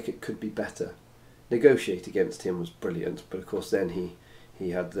feels like it could be better. Negotiate against him was brilliant, but of course then he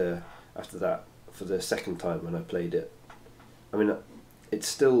had the, after that, for the second time when I played it, I mean, it's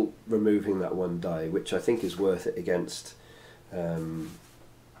still removing that 1 die, which I think is worth it against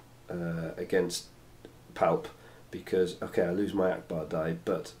Palp, because okay, I lose my Ackbar die,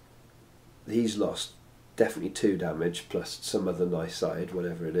 but he's lost definitely 2 damage plus some other nice side,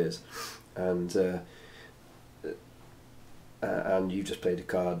 whatever it is, and you just played a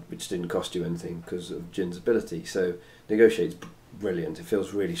card which didn't cost you anything because of eJyn's ability. So negotiate's brilliant. It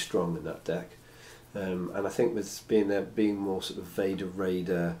feels really strong in that deck, and I think with being more sort of Vader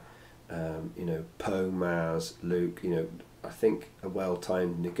Raider, you know, Poe, Maz, Luke, you know, I think a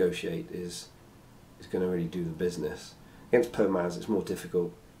well-timed negotiate is going to really do the business. Against Poe Maz it's more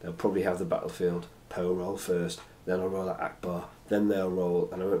difficult. They'll probably have the battlefield, Poe roll first, then I'll roll at Ackbar, then they'll roll,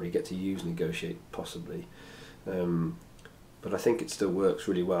 and I won't really get to use negotiate possibly. But I think it still works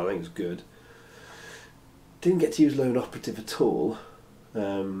really well. I think it's good. Didn't get to use Lone Operative at all,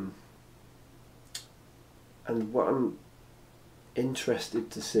 and what I'm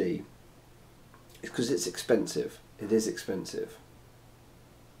interested to see is, because it's expensive, it is expensive,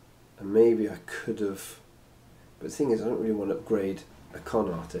 and maybe I could have, but the thing is I don't really want to upgrade a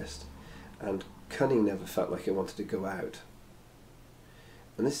con artist, and Cunning never felt like it wanted to go out,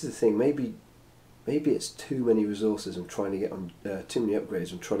 and this is the thing, maybe it's too many resources I'm trying to get on, too many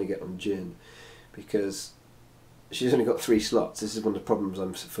upgrades I'm trying to get on eJyn, because she's only got 3 slots. This is one of the problems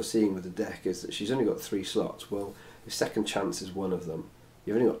I'm foreseeing with the deck, is that she's only got 3 slots. Well, your second chance is one of them.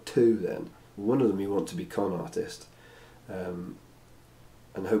 You've only got 2 then. One of them you want to be con artist, and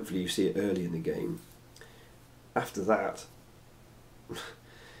hopefully you see it early in the game. After that,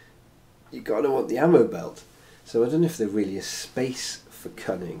 you're going to want the ammo belt. So I don't know if there really is space for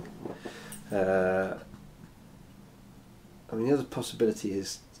Cunning. I mean, the other possibility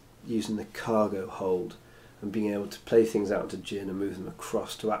is using the cargo hold and being able to play things out to eJyn and move them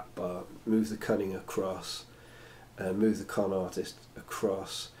across to Ackbar, move the Cunning across, move the con artist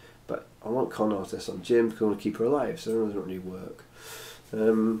across. But I want con artist on eJyn because I want to keep her alive, so that doesn't really work.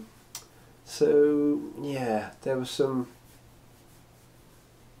 So yeah, there was some.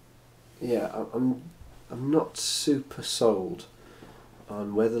 Yeah, I'm not super sold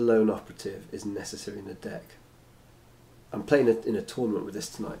on whether Lone Operative is necessary in the deck. I'm playing in a tournament with this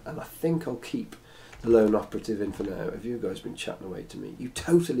tonight, and I think I'll keep the Lone Operative in for now. Have you guys been chatting away to me? You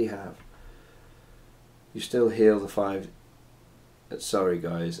totally have. You still heal the 5. Sorry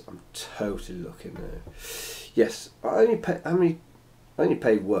guys, I'm totally looking now. Yes, I only paid. How many? I only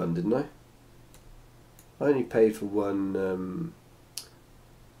paid 1, didn't I? I only paid for 1.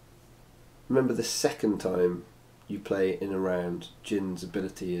 Remember, the second time you play in a round, eJyn's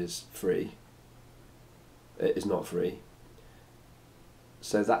ability is free. It is not free.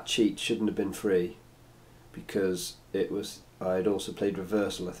 So that cheat shouldn't have been free, because it was. I had also played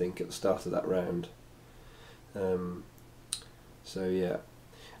reversal, I think, at the start of that round. So yeah,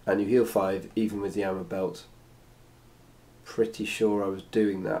 and you heal 5 even with the ammo belt. Pretty sure I was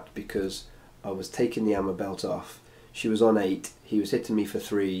doing that because I was taking the ammo belt off. She was on 8. He was hitting me for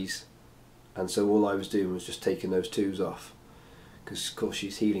 3s. And so all I was doing was just taking those 2s off, because of course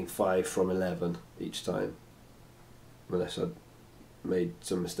she's healing 5 from 11 each time, unless I'd made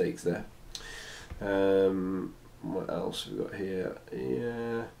some mistakes there. What else have we got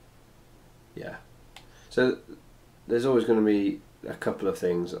here? Yeah. So there's always going to be a couple of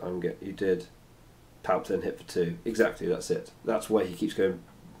things that you did. Palp then hit for 2. Exactly, that's it. That's why he keeps going.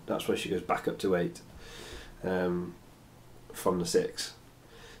 That's why she goes back up to 8 from the 6.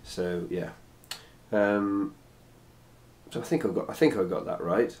 So yeah. So I think I got that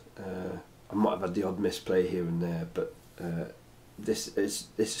right. I might have had the odd misplay here and there, but this is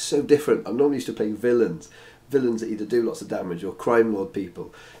so different. I'm normally used to playing villains. villains that either do lots of damage or crime lord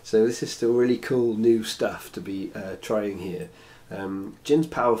people. So this is still really cool new stuff to be trying here. EJyn's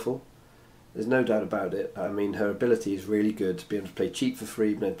powerful, there's no doubt about it. I mean, her ability is really good to be able to play cheat for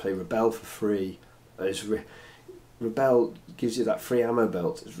free, being able to play Rebel for free. Rebel gives you that free ammo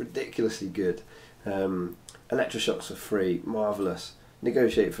belt, it's ridiculously good. Electroshocks for free, marvellous.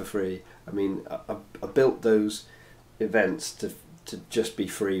 Negotiate for free. I mean, I built those events to just be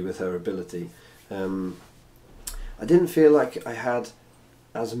free with her ability. I didn't feel like I had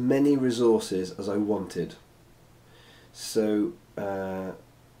as many resources as I wanted. So, I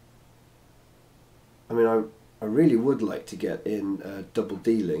mean, I really would like to get in double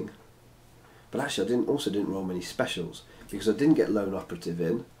dealing, but actually I also didn't roll many specials because I didn't get lone operative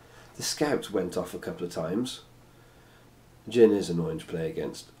in. The scouts went off a couple of times. eJyn is annoying to play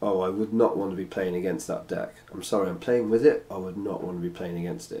against. Oh, I would not want to be playing against that deck. I'm sorry, I'm playing with it. I would not want to be playing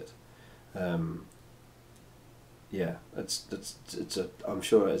against it. Yeah, I'm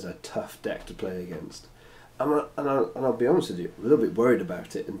sure it is a tough deck to play against. And I'll be honest with you, I'm a little bit worried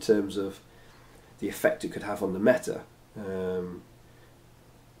about it in terms of the effect it could have on the meta. I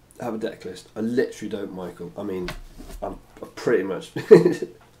have a deck list. I literally don't, Michael. I mean, I pretty much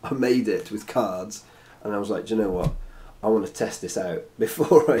I made it with cards, and I was like, do you know what? I want to test this out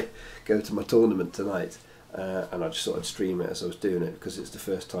before I go to my tournament tonight, and I just thought I'd stream it as I was doing it because it's the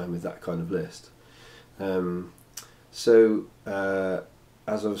first time with that kind of list. So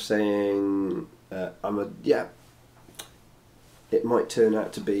as I was saying, it might turn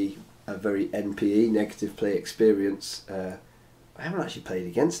out to be a very NPE, negative play experience. I haven't actually played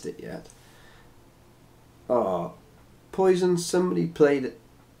against it yet. Ah, Poison, somebody played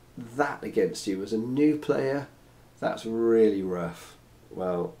that against you as a new player. That's really rough.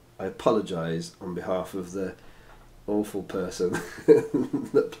 Well, I apologise on behalf of the awful person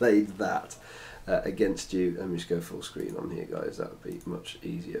that played that against you. Let me just go full screen on here, guys. That would be much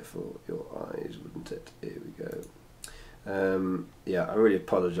easier for your eyes, wouldn't it? Here we go. Yeah, I really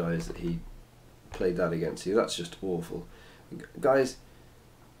apologise that he played that against you. That's just awful. Guys,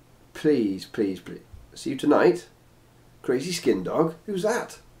 please, please, please. See you tonight. Crazy Skin Dog. Who's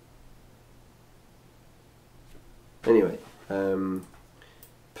that? Anyway,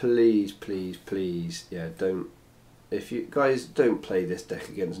 please, please, please, yeah, don't. If you guys don't play this deck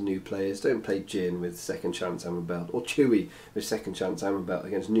against new players, don't play eJyn with second chance ammo belt or Chewy with second chance ammo belt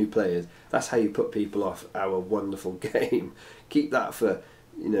against new players. That's how you put people off our wonderful game. Keep that for,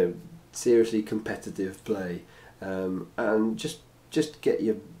 you know, seriously competitive play, and just get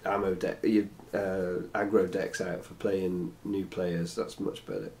your ammo deck, your aggro decks out for playing new players. That's much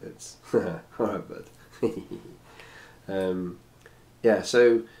better. It's alright, bud. Yeah,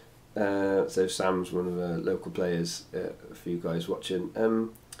 so Sam's one of the local players for you guys watching.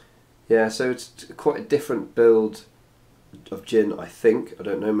 Yeah, so it's quite a different build of eJyn, I think. I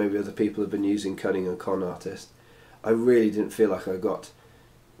don't know, maybe other people have been using Cunning and Con Artist. I really didn't feel like I got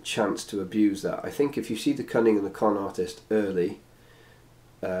chance to abuse that. I think if you see the Cunning and the Con Artist early,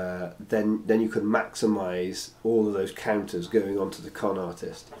 then you can maximise all of those counters going onto the Con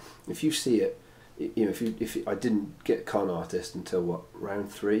Artist. If you see it, you know, if I didn't get Con Artist until what,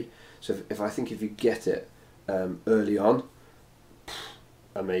 round 3, so if I think if you get it early on,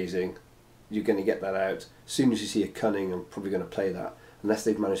 amazing, you're going to get that out. As soon as you see a Cunning, I'm probably going to play that, unless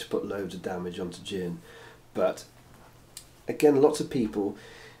they've managed to put loads of damage onto eJyn. But again, lots of people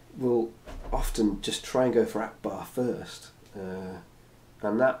will often just try and go for Ackbar first,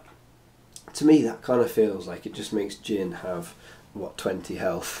 and that, to me, that kind of feels like it just makes eJyn have, what, 20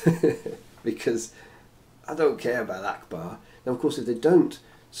 health. Because I don't care about Ackbar. Now, of course, if they don't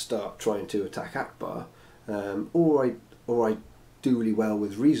start trying to attack Ackbar, or I do really well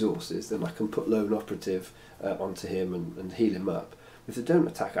with resources, then I can put lone operative onto him and heal him up. If they don't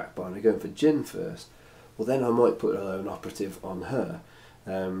attack Ackbar and they're going for eJyn first, well, then I might put a lone operative on her,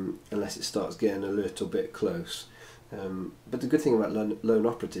 unless it starts getting a little bit close. But the good thing about lone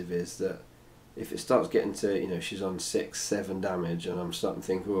operative is that if it starts getting to, you know, she's on 6-7 damage and I'm starting to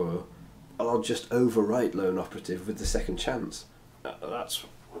think, oh, I'll just overwrite lone operative with the second chance. That's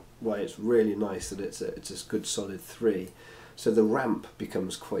why it's really nice that it's a good solid 3. So the ramp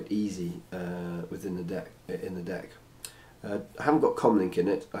becomes quite easy within the deck. I haven't got comlink in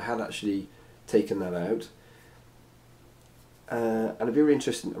it. I had actually taken that out, and it'd be really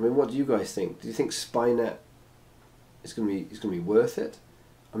interesting. I mean, what do you guys think? Do you think Spynet is going to be worth it?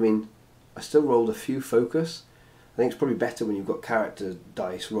 I mean, I still rolled a few focus. I think it's probably better when you've got character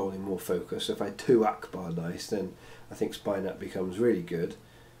dice rolling more focus. So if I had 2 Ackbar dice, then I think Spynet becomes really good.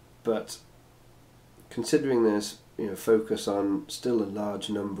 But considering there's, you know, focus on still a large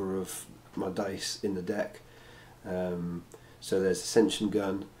number of my dice in the deck, So there's Ascension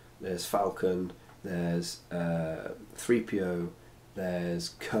Gun, there's Falcon, there's 3PO, there's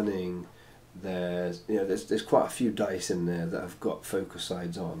Cunning, there's quite a few dice in there that have got focus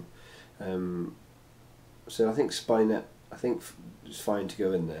sides on. So I think Spynet, is fine to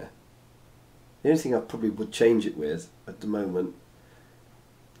go in there. The only thing I probably would change it with at the moment,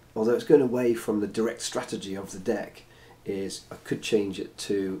 although it's going away from the direct strategy of the deck, is I could change it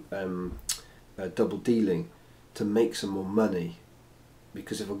to double dealing to make some more money,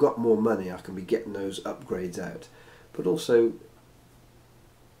 because if I've got more money I can be getting those upgrades out. But also,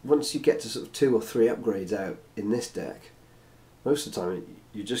 once you get to sort of 2 or 3 upgrades out in this deck, most of the time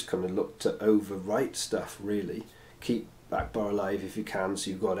you just kind of look to overwrite stuff really. Keep Ackbar alive if you can, so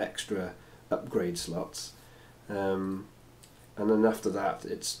you've got extra upgrade slots, and then after that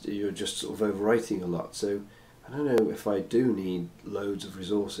you're just sort of overwriting a lot. So I don't know if I do need loads of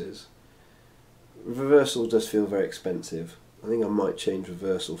resources. Reversal does feel very expensive. I think I might change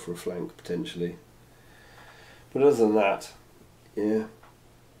reversal for a flank potentially, but other than that, yeah,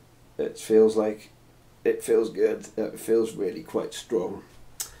 it feels good. It feels really quite strong.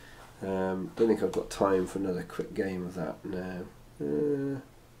 Don't think I've got time for another quick game of that now.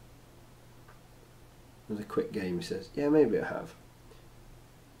 Another quick game, he says. Yeah, maybe I have.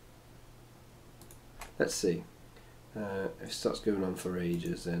 Let's see. If it starts going on for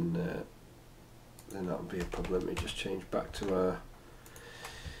ages, then that'll be a problem. Let me just change back to our.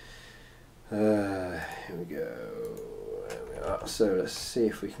 Here we go. There we are. So let's see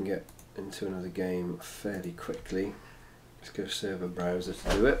if we can get into another game fairly quickly. Let's go server browser to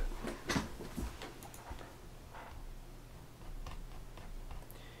do it.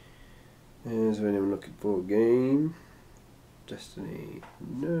 Is there anyone looking for a game? Destiny.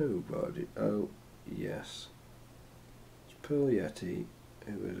 Nobody. Oh, yes. It's Pearl Yeti,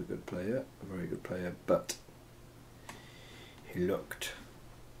 who is a good player, a very good player, but he looked.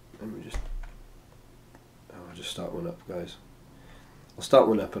 Let me just. Oh, I'll just start one up, guys. I'll start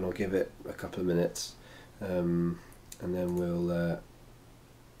one up and I'll give it a couple of minutes, and then we'll, and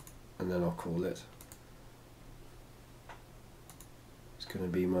then I'll call it. It's going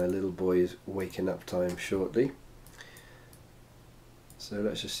to be my little boy's waking up time shortly. So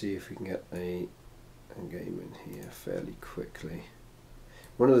let's just see if we can get a game in here fairly quickly.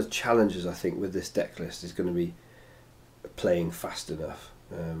 One of the challenges I think with this deck list is going to be playing fast enough.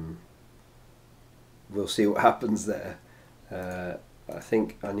 We'll see what happens there. I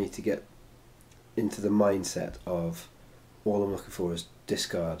think I need to get into the mindset of all I'm looking for is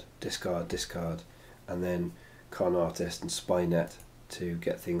discard, discard, discard, and then Con Artist and Spynet to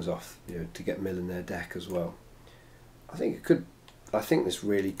get things off, to get mill in their deck as well. I think it could. I think this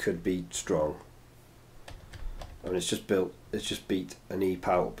really could be strong. I mean, it's just beat an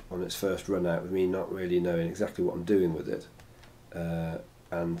ePalp on its first run out with me not really knowing exactly what I'm doing with it,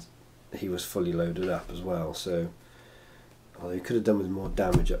 and he was fully loaded up as well. So, although he could have done with more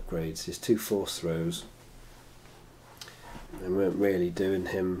damage upgrades, his 2 force throws, they weren't really doing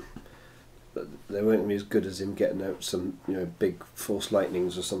him. They weren't be as good as him getting out some, big force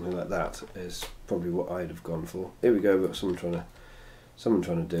lightnings or something like that. Is probably what I'd have gone for. Here we go. We've got someone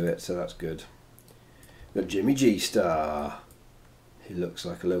trying to do it, so that's good. We've got Jimmy G Star. He looks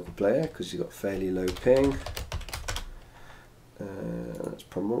like a local player because he's got fairly low ping. Let's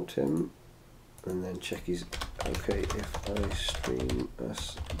promote him and then check he's okay if I stream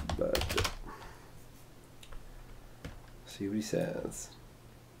us bud. See what he says.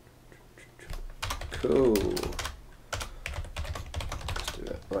 Cool. Let's do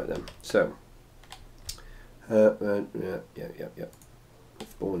it. Right then. So, yeah.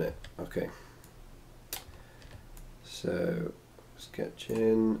 Spawn it. Okay. So, sketch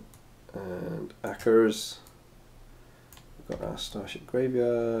in and Ackers. We've got our Starship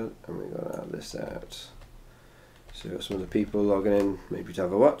Graveyard, and we've got to add this out. So, we've got some of the people logging in, maybe to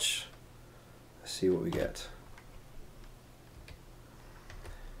have a watch. Let's see what we get.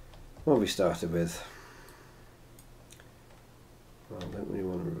 What have we started with? Well, I don't really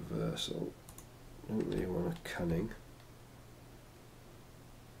want a reversal. Don't really want a Cunning.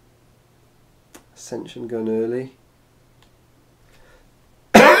 Ascension Gun early.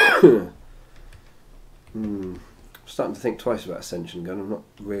 I'm starting to think twice about Ascension Gun. I'm not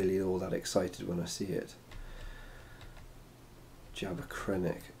really all that excited when I see it. Jabba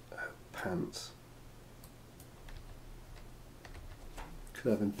Krennic. Oh, pants.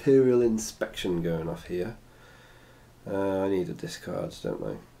 Could have Imperial Inspection going off here. I need a discards, don't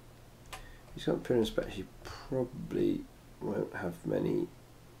I? He's got Imperial Inspection. He probably won't have many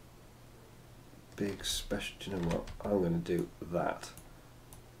big special. Do you know what? I'm going to do that.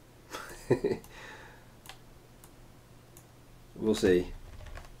 we'll see.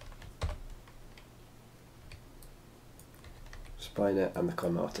 Spynet and the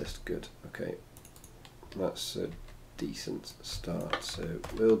con artist, good. Okay, that's a decent start. So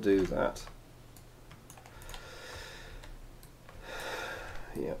we'll do that.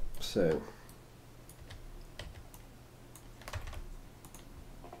 Yeah. So.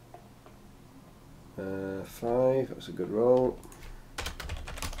 Five, that was a good roll.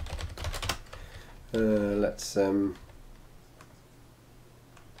 Let's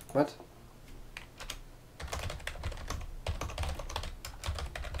what?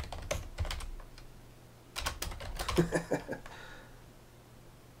 I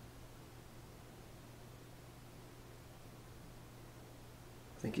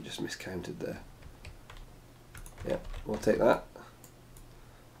think he just miscounted there. Yeah, we'll take that.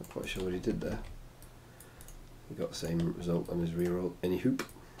 Not quite sure what he did there. He got the same result on his reroll. Any hoop.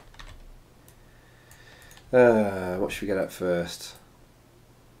 What should we get at first?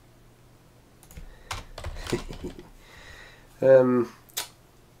 I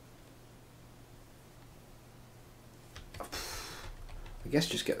guess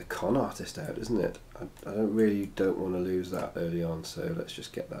just get the con artist out, isn't it? I don't want to lose that early on, so let's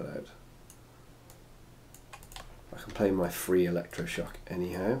just get that out. I can play my free electroshock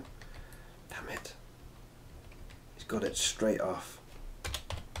anyhow. Damn it. He's got it straight off.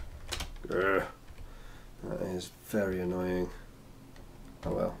 Urgh. That is very annoying.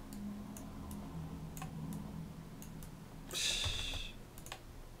 Oh well.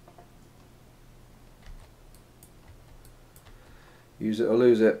 Use it or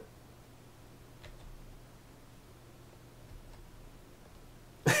lose it.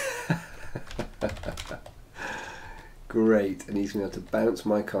 Great, and he's going to have to bounce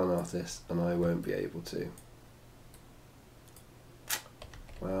my con artist and I won't be able to.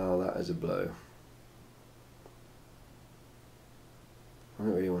 Well, that is a blow. I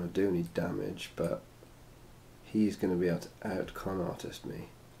don't really want to do any damage, but he's going to be able to out con artist me.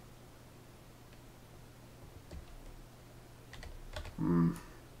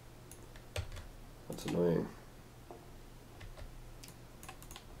 That's annoying.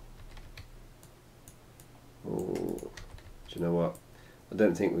 Oh, do you know what? I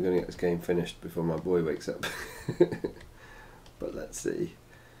don't think we're going to get this game finished before my boy wakes up. But let's see.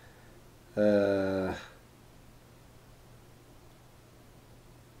 I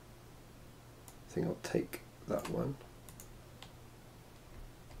think I'll take that one.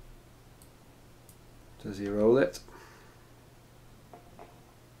 Does he roll it?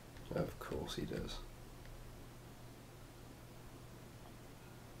 Of course he does.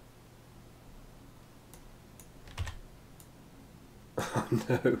 Oh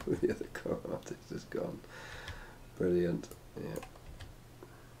no, the other con artist is gone. Brilliant.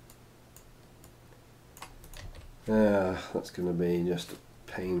 Yeah. That's going to be just a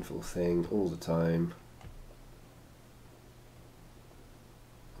painful thing all the time.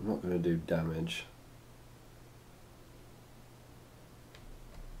 I'm not going to do damage.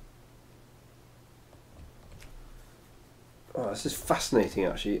 Oh, this is fascinating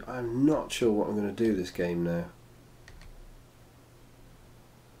actually. I'm not sure what I'm going to do this game now.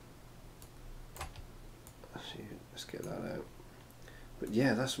 Actually, let's get that out. But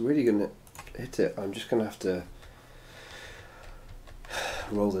yeah, that's really going to hit it. I'm just going to have to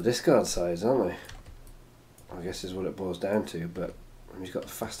roll the discard size, aren't I? I guess is what it boils down to, but he's got the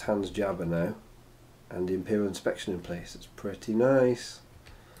fast hands jabber now and the Imperial Inspection in place. It's pretty nice.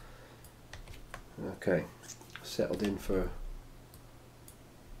 Okay, settled in for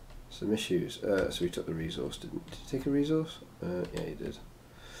some issues. So we took the resource, did you take a resource? Yeah, you did.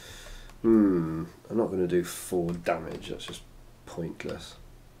 I'm not going to do 4 damage, that's just pointless.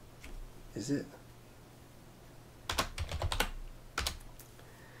 Is it?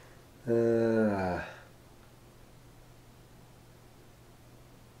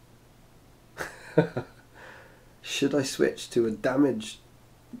 Should I switch to a damage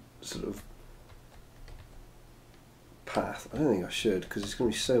sort of path? I don't think I should, because there's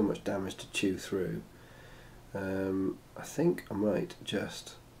going to be so much damage to chew through. I think I might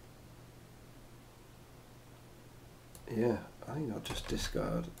just... Yeah, I think I'll just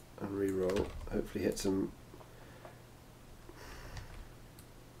discard and re-roll. Hopefully hit some...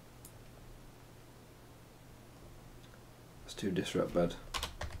 Let's do disrupt, bud.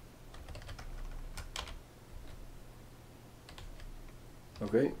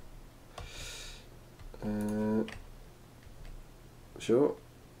 Okay. Sure.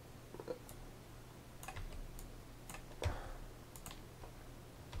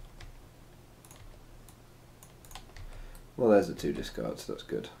 Well, there's the 2 discards, that's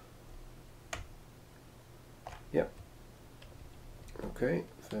good. Yep. Okay,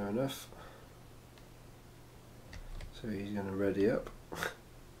 fair enough. So he's going to ready up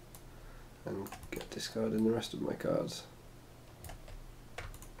and get discarding the rest of my cards.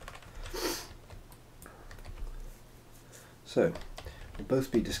 So, they'll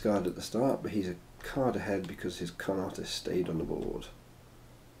both be discarded at the start, but he's a card ahead because his con artist stayed on the board.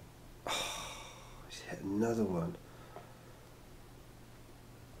 Oh, he's hit another one.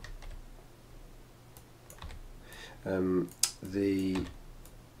 The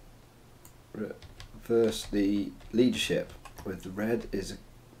reverse, the leadership with the red is it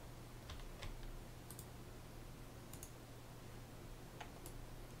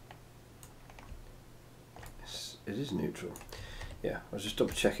is neutral. Yeah, I was just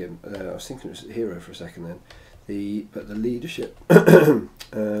double checking. I was thinking it was hero for a second then. But the leadership.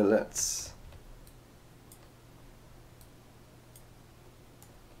 Let's.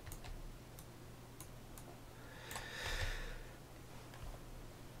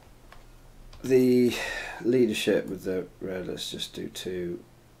 The leadership with the red. Let's just do 2.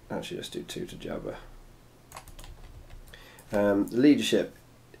 Actually, let's do 2 to Jabba. The leadership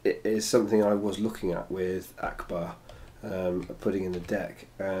is something I was looking at with Ackbar, putting in the deck,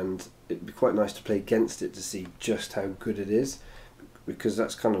 and it'd be quite nice to play against it to see just how good it is, because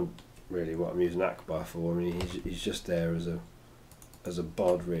that's kind of really what I'm using Ackbar for. I mean, he's just there as a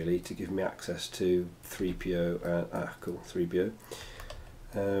bod really to give me access to 3PO. Cool, 3PO.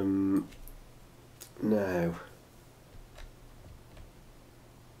 Now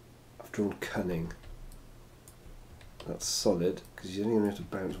I've drawn Cunning. That's solid because he's only going to have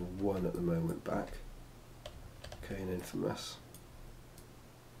to bounce 1 at the moment back. Okay, and Infamous.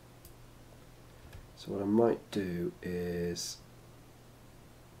 So what I might do is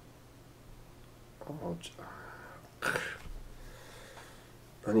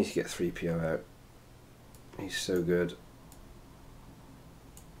I need to get 3PO out. He's so good.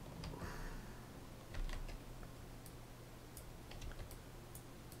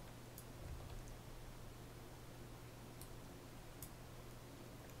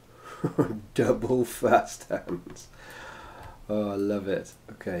 Double fast hands. Oh, I love it.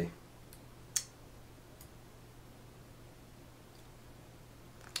 Okay.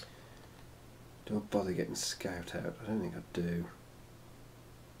 Do I bother getting Scout out? I don't think I do.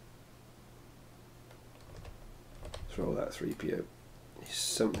 Throw that 3PO. It's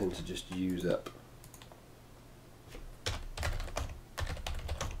something to just use up.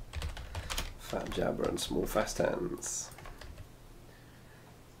 Fat Jabber and small fast hands.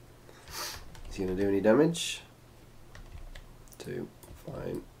 Is he going to do any damage? 2.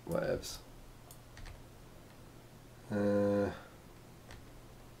 Fine. Whatevs.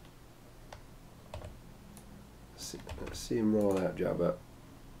 Let's see him roll out Jabba.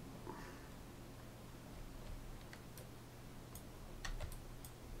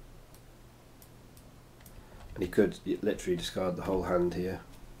 And he could literally discard the whole hand here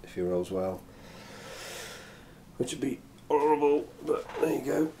if he rolls well, which would be horrible, but there you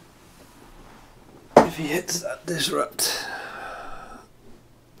go. If he hits that disrupt,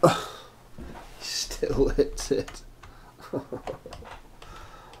 oh, he still hits it.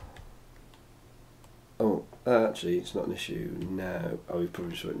 Oh, actually, it's not an issue now. Oh, he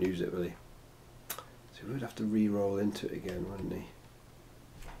probably just won't use it, will he? So he would have to re-roll into it again, wouldn't he?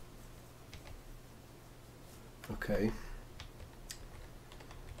 Okay.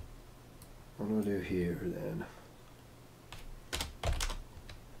 What do I do here then?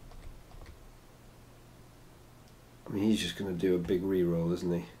 I mean, he's just going to do a big re-roll,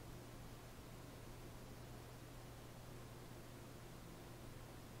 isn't he?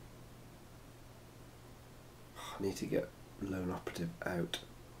 I need to get Lone Operative out.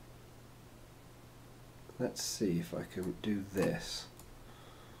 Let's see if I can do this.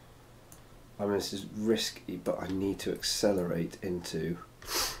 I mean, this is risky, but I need to accelerate into...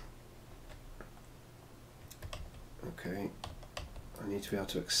 Okay. I need to be able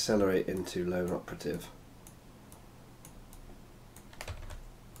to accelerate into Lone Operative.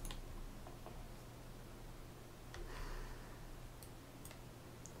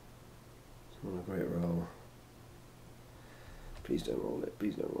 It's not a great roll. Please don't roll it,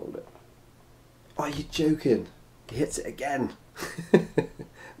 please don't roll it. Oh, you're joking! He hits it again!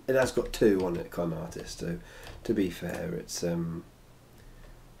 It has got 2 on it, Con Artist, so to be fair, it's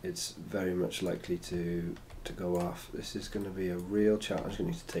very much likely to go off. This is going to be a real challenge. I'm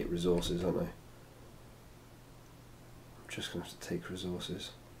going to need to take resources, aren't I? I'm just going to have to take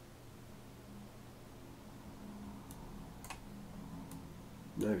resources.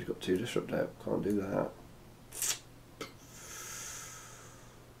 No, he's got 2 disrupt out. Can't do that.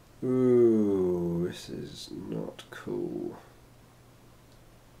 Ooh, this is not cool.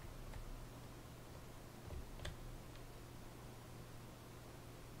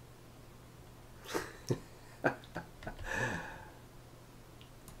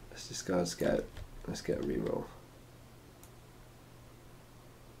 Discard scout. Let's get a reroll.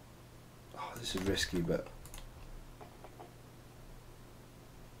 Oh, this is risky, but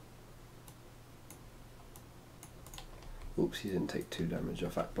oops, he didn't take 2 damage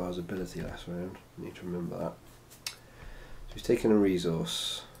off Ackbar's ability last round. I need to remember that. So he's taking a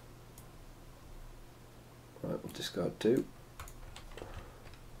resource. Right, we'll discard 2.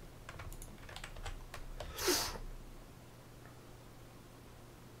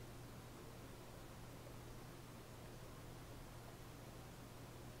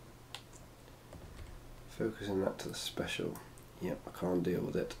 Focusing that to the special. Yep, I can't deal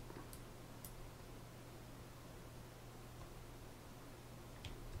with it.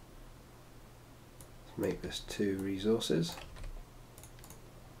 Let's make this 2 resources.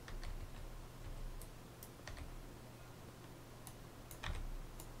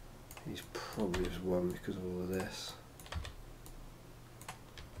 He's probably just 1 because of all of this.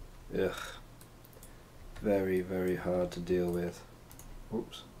 Ugh. Very, very hard to deal with.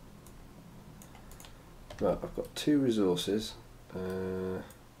 Oops. Right, I've got 2 resources. Do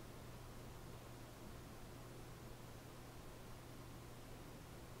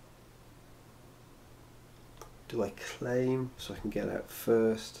I claim so I can get out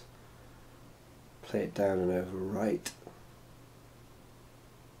first? Play it down and overwrite.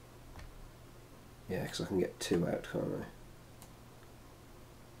 Yeah, because I can get 2 out, can't I?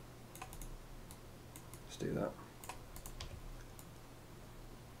 Let's do that.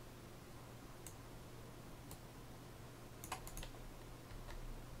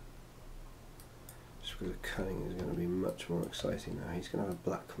 Because Cunning is going to be much more exciting now. He's going to have a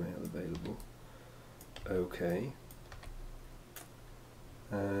blackmail available. Okay.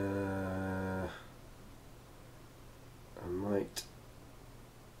 I might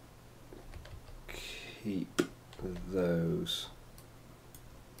keep those.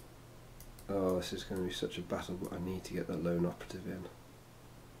 Oh, this is going to be such a battle, but I need to get that lone operative in.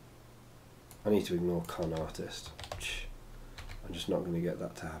 I need to ignore Con Artist. I'm just not going to get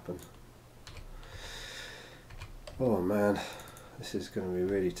that to happen. Oh man, this is going to be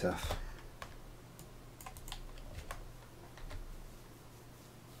really tough.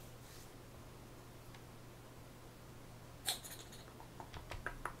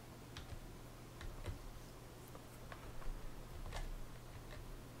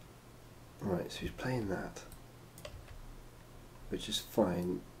 Right, so he's playing that, which is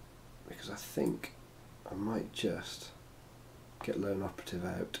fine because I think I might just get lone operative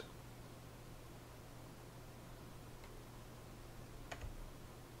out.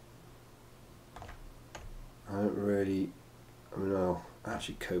 I don't really, I mean, I'll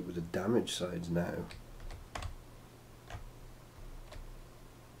actually cope with the damage sides now.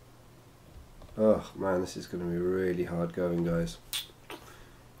 Oh man, this is going to be really hard going, guys.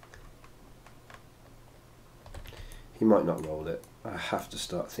 He might not roll it. I have to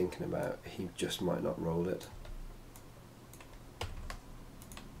start thinking about he just might not roll it.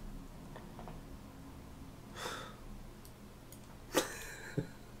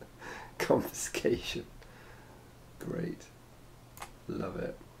 Confiscation. Great. Love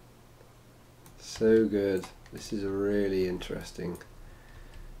it. So good. This is a really interesting.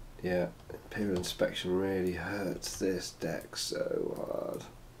 Yeah, Imperial Inspection really hurts this deck so hard.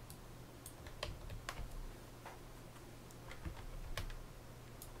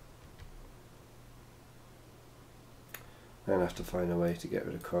 I'm going to have to find a way to get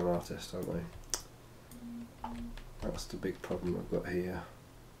rid of Con Artist, aren't I? That's the big problem I've got here.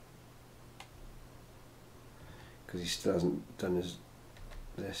 Because he still hasn't done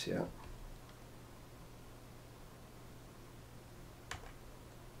this yet.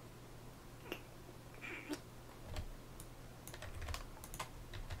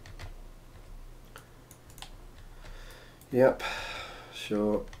 Yep,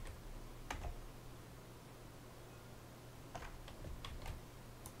 sure.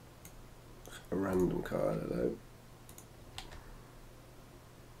 A random card, hello.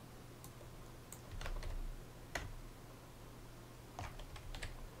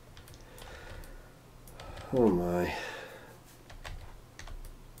 Oh my.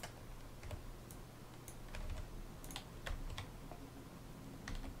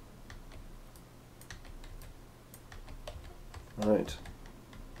 Right.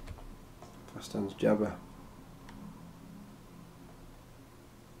 Fast hands Jabber.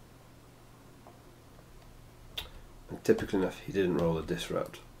 And typically enough, he didn't roll a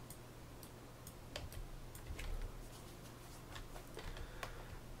disrupt.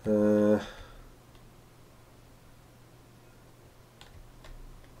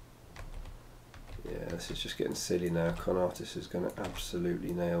 Yeah, this is just getting silly now. Con Artist is going to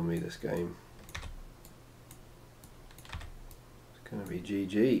absolutely nail me this game. It's going to be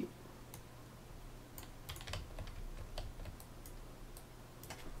GG.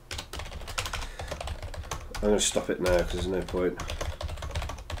 I'm going to stop it now because there's no point.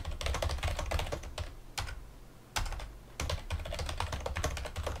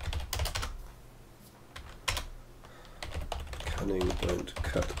 Cunning won't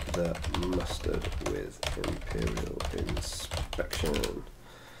cut the mustard with Imperial Inspection.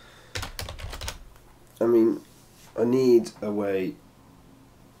 I mean, I need a way.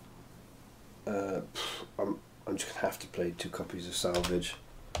 I'm just going to have to play 2 copies of Salvage.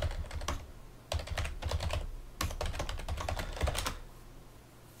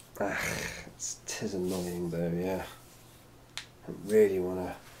 Tis annoying though, yeah. I really want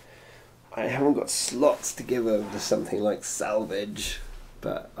to. I haven't got slots to give over to something like Salvage,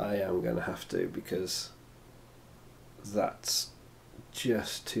 but I am going to have to because that's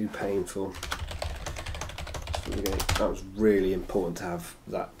just too painful. That was really important to have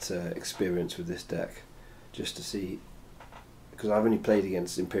that experience with this deck, just to see, because I've only played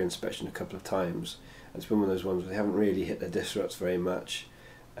against Imperial Inspection a couple of times, and it's been one of those ones where they haven't really hit their disrupts very much.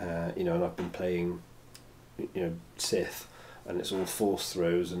 You know, and I've been playing, you know, Sith, and it's all force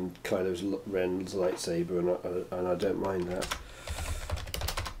throws and Kylo's Ren's lightsaber, and I don't mind that.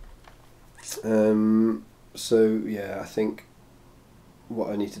 So yeah, I think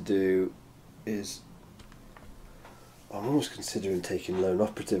what I need to do is, I'm almost considering taking Lone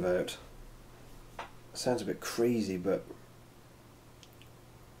Operative out. Sounds a bit crazy, but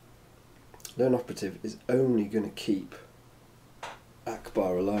Lone Operative is only going to keep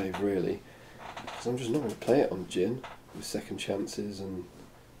Ackbar alive, really, because I'm just not going to play it on eJyn with second chances and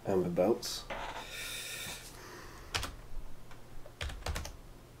ammo belts.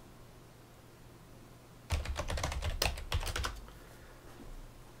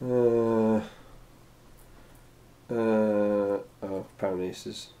 Oh, apparently this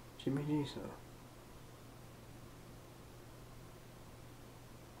is Jimmy G's now.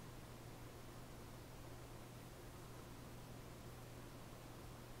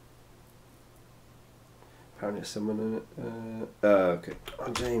 Apparently there's someone in it. Okay.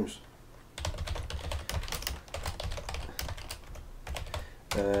 Oh, James.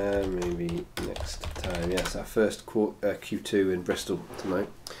 Maybe next time. Yes, our first Q2 in Bristol tonight.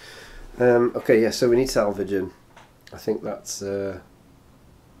 Okay, yeah. So we need salvaging. I think that's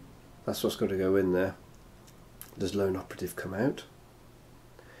what's got to go in there. Does Lone Operative come out?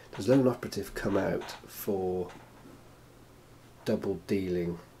 Does Lone Operative come out for double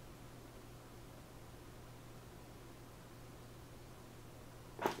dealing?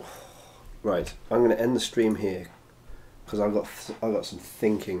 Right, I'm going to end the stream here because I've got some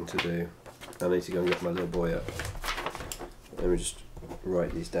thinking to do. I need to go and get my little boy up. Let me just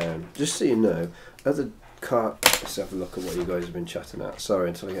write these down, just so you know. Other card. Let's have a look at what you guys have been chatting at. Sorry,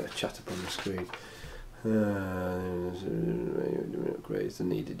 until I get a chat up on the screen. Upgrades are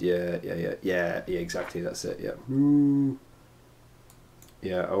needed. Yeah. Exactly. That's it. Yeah.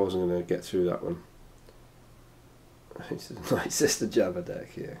 Yeah, I wasn't going to get through that one. It's a nice Sister Jabba deck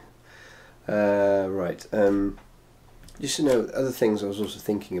here. Right. Just to know, other things I was also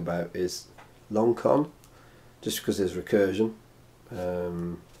thinking about is long con, just because there's recursion.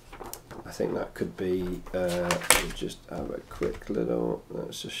 I think that could be. We'll just have a quick little.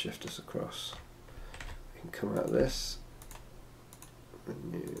 Let's just shift us across. We can come out of this.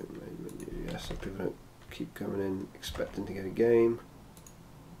 Menu, yes, so people don't keep coming in expecting to get a game.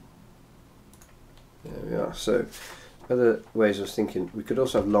 There we are. So, other ways I was thinking, we could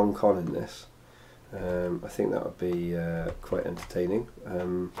also have long con in this. I think that would be quite entertaining.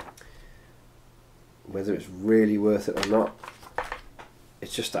 Whether it's really worth it or not,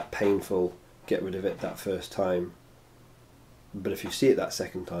 it's just that painful, get rid of it that first time. But if you see it that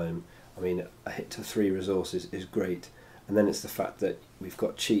second time, I mean, a hit to 3 resources is great. And then it's the fact that we've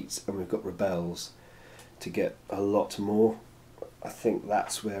got cheats and we've got rebels to get a lot more. I think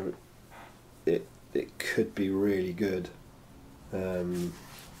that's where it could be really good.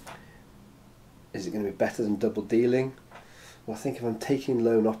 Is it going to be better than double dealing? Well, I think if I'm taking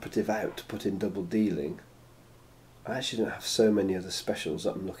Lone Operative out to put in double dealing, I actually don't have so many other specials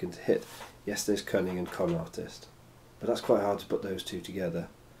that I'm looking to hit. Yes, there's Cunning and Con Artist, but that's quite hard to put those two together.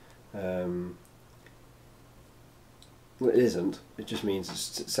 Well, it isn't. It just means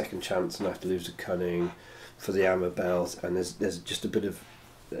it's a second chance, and I have to lose a Cunning for the armor belt, and there's just a bit of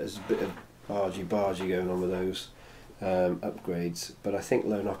argy-bargy going on with those upgrades. But I think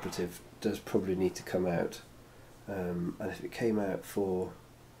Lone Operative does probably need to come out, and if it came out for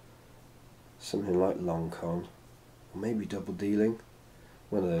something like long con, or maybe double dealing,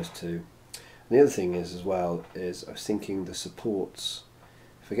 one of those two. And the other thing is as well is I was thinking the supports,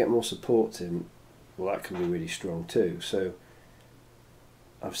 if I get more supports in, well, that can be really strong too. So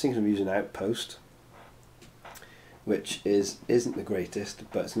I was thinking of using Outpost, which isn't the greatest,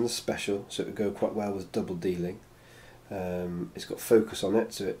 but it's in the special, so it would go quite well with double dealing. It's got focus on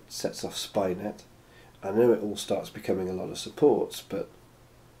it, so it sets off Spynet. I know it all starts becoming a lot of supports, but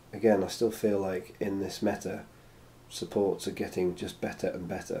again, I still feel like in this meta, supports are getting just better and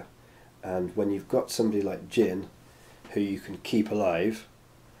better. And when you've got somebody like eJyn, who you can keep alive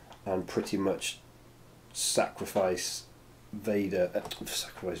and pretty much sacrifice Vader,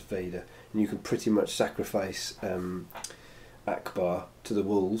 and you can pretty much sacrifice Ackbar to the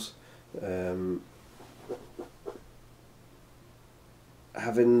wolves.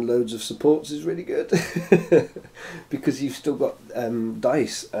 Having loads of supports is really good because you've still got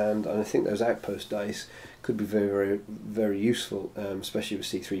dice, and I think those outpost dice could be very useful, especially with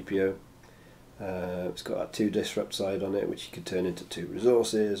C3PO. It's got that 2 disrupt side on it, which you could turn into 2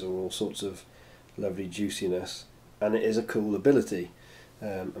 resources or all sorts of lovely juiciness, and it is a cool ability.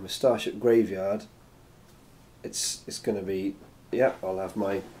 And with Starship Graveyard, it's going to be, yeah, I'll have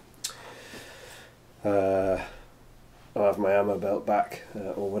my ammo belt back,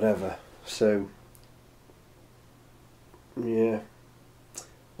 or whatever. So yeah,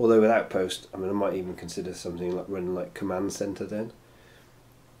 although with Outpost, I mean, I might even consider something like running like Command Center then.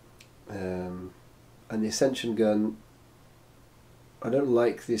 And the Ascension Gun, I don't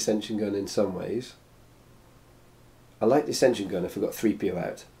like the Ascension Gun in some ways. I like the Ascension Gun if I've got 3PO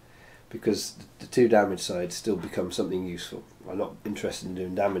out, because the 2 damage sides still become something useful. I'm not interested in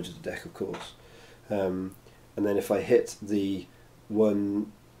doing damage to the deck, of course. And then if I hit the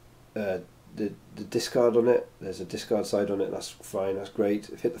one, the discard on it, there's a discard side on it, that's fine, that's great.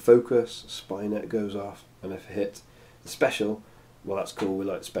 If I hit the focus, Spynet goes off, and if I hit the special, well, that's cool. We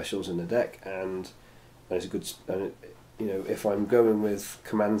like specials in the deck, and it's a good. And you know, if I'm going with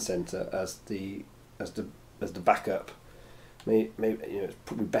Command Center as the backup, maybe you know, it's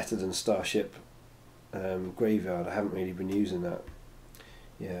probably better than Starship Graveyard. I haven't really been using that.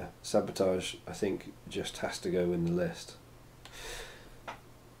 Yeah, Sabotage, I think, just has to go in the list.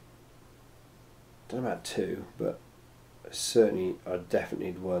 Don't know about 2, but certainly I definitely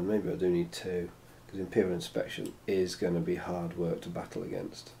need 1. Maybe I do need 2, because Imperial Inspection is going to be hard work to battle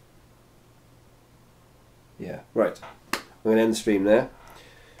against. Yeah, right. I'm going to end the stream there.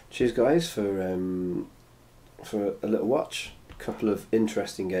 Cheers, guys, for a little watch. A couple of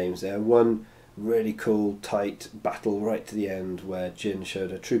interesting games there. One really cool, tight battle right to the end where eJyn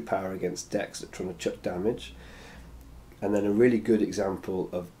showed her true power against decks that are trying to chuck damage. And then a really good example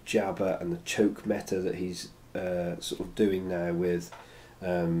of Jabba and the choke meta that he's sort of doing now with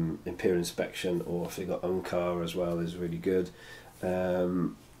Imperial Inspection, or if they got Unkar as well, is really good.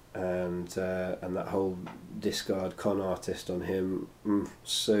 And that whole discard con artist on him,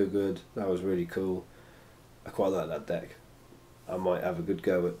 so good. That was really cool. I quite like that deck. I might have a good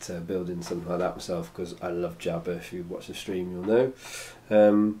go at building something like that myself, because I love Jabba. If you watch the stream, you'll know.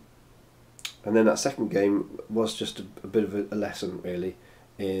 And then that second game was just a bit of a lesson, really,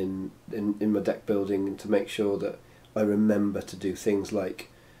 in my deck building, to make sure that I remember to do things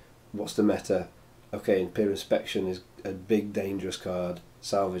like, what's the meta? Okay, Imperial Inspection is a big dangerous card.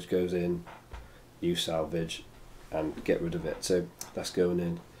 Salvage goes in, you salvage, and get rid of it. So that's going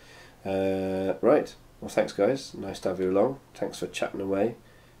in. Right. Well, thanks, guys. Nice to have you along. Thanks for chatting away.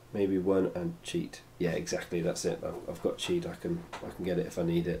 Maybe 1 and cheat. Yeah, exactly. That's it. I've got cheat. I can get it if I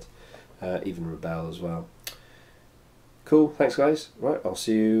need it. Even rebel as well. Cool. Thanks, guys. Right. I'll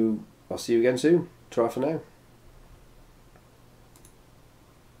see you again soon. Ta-ra for now.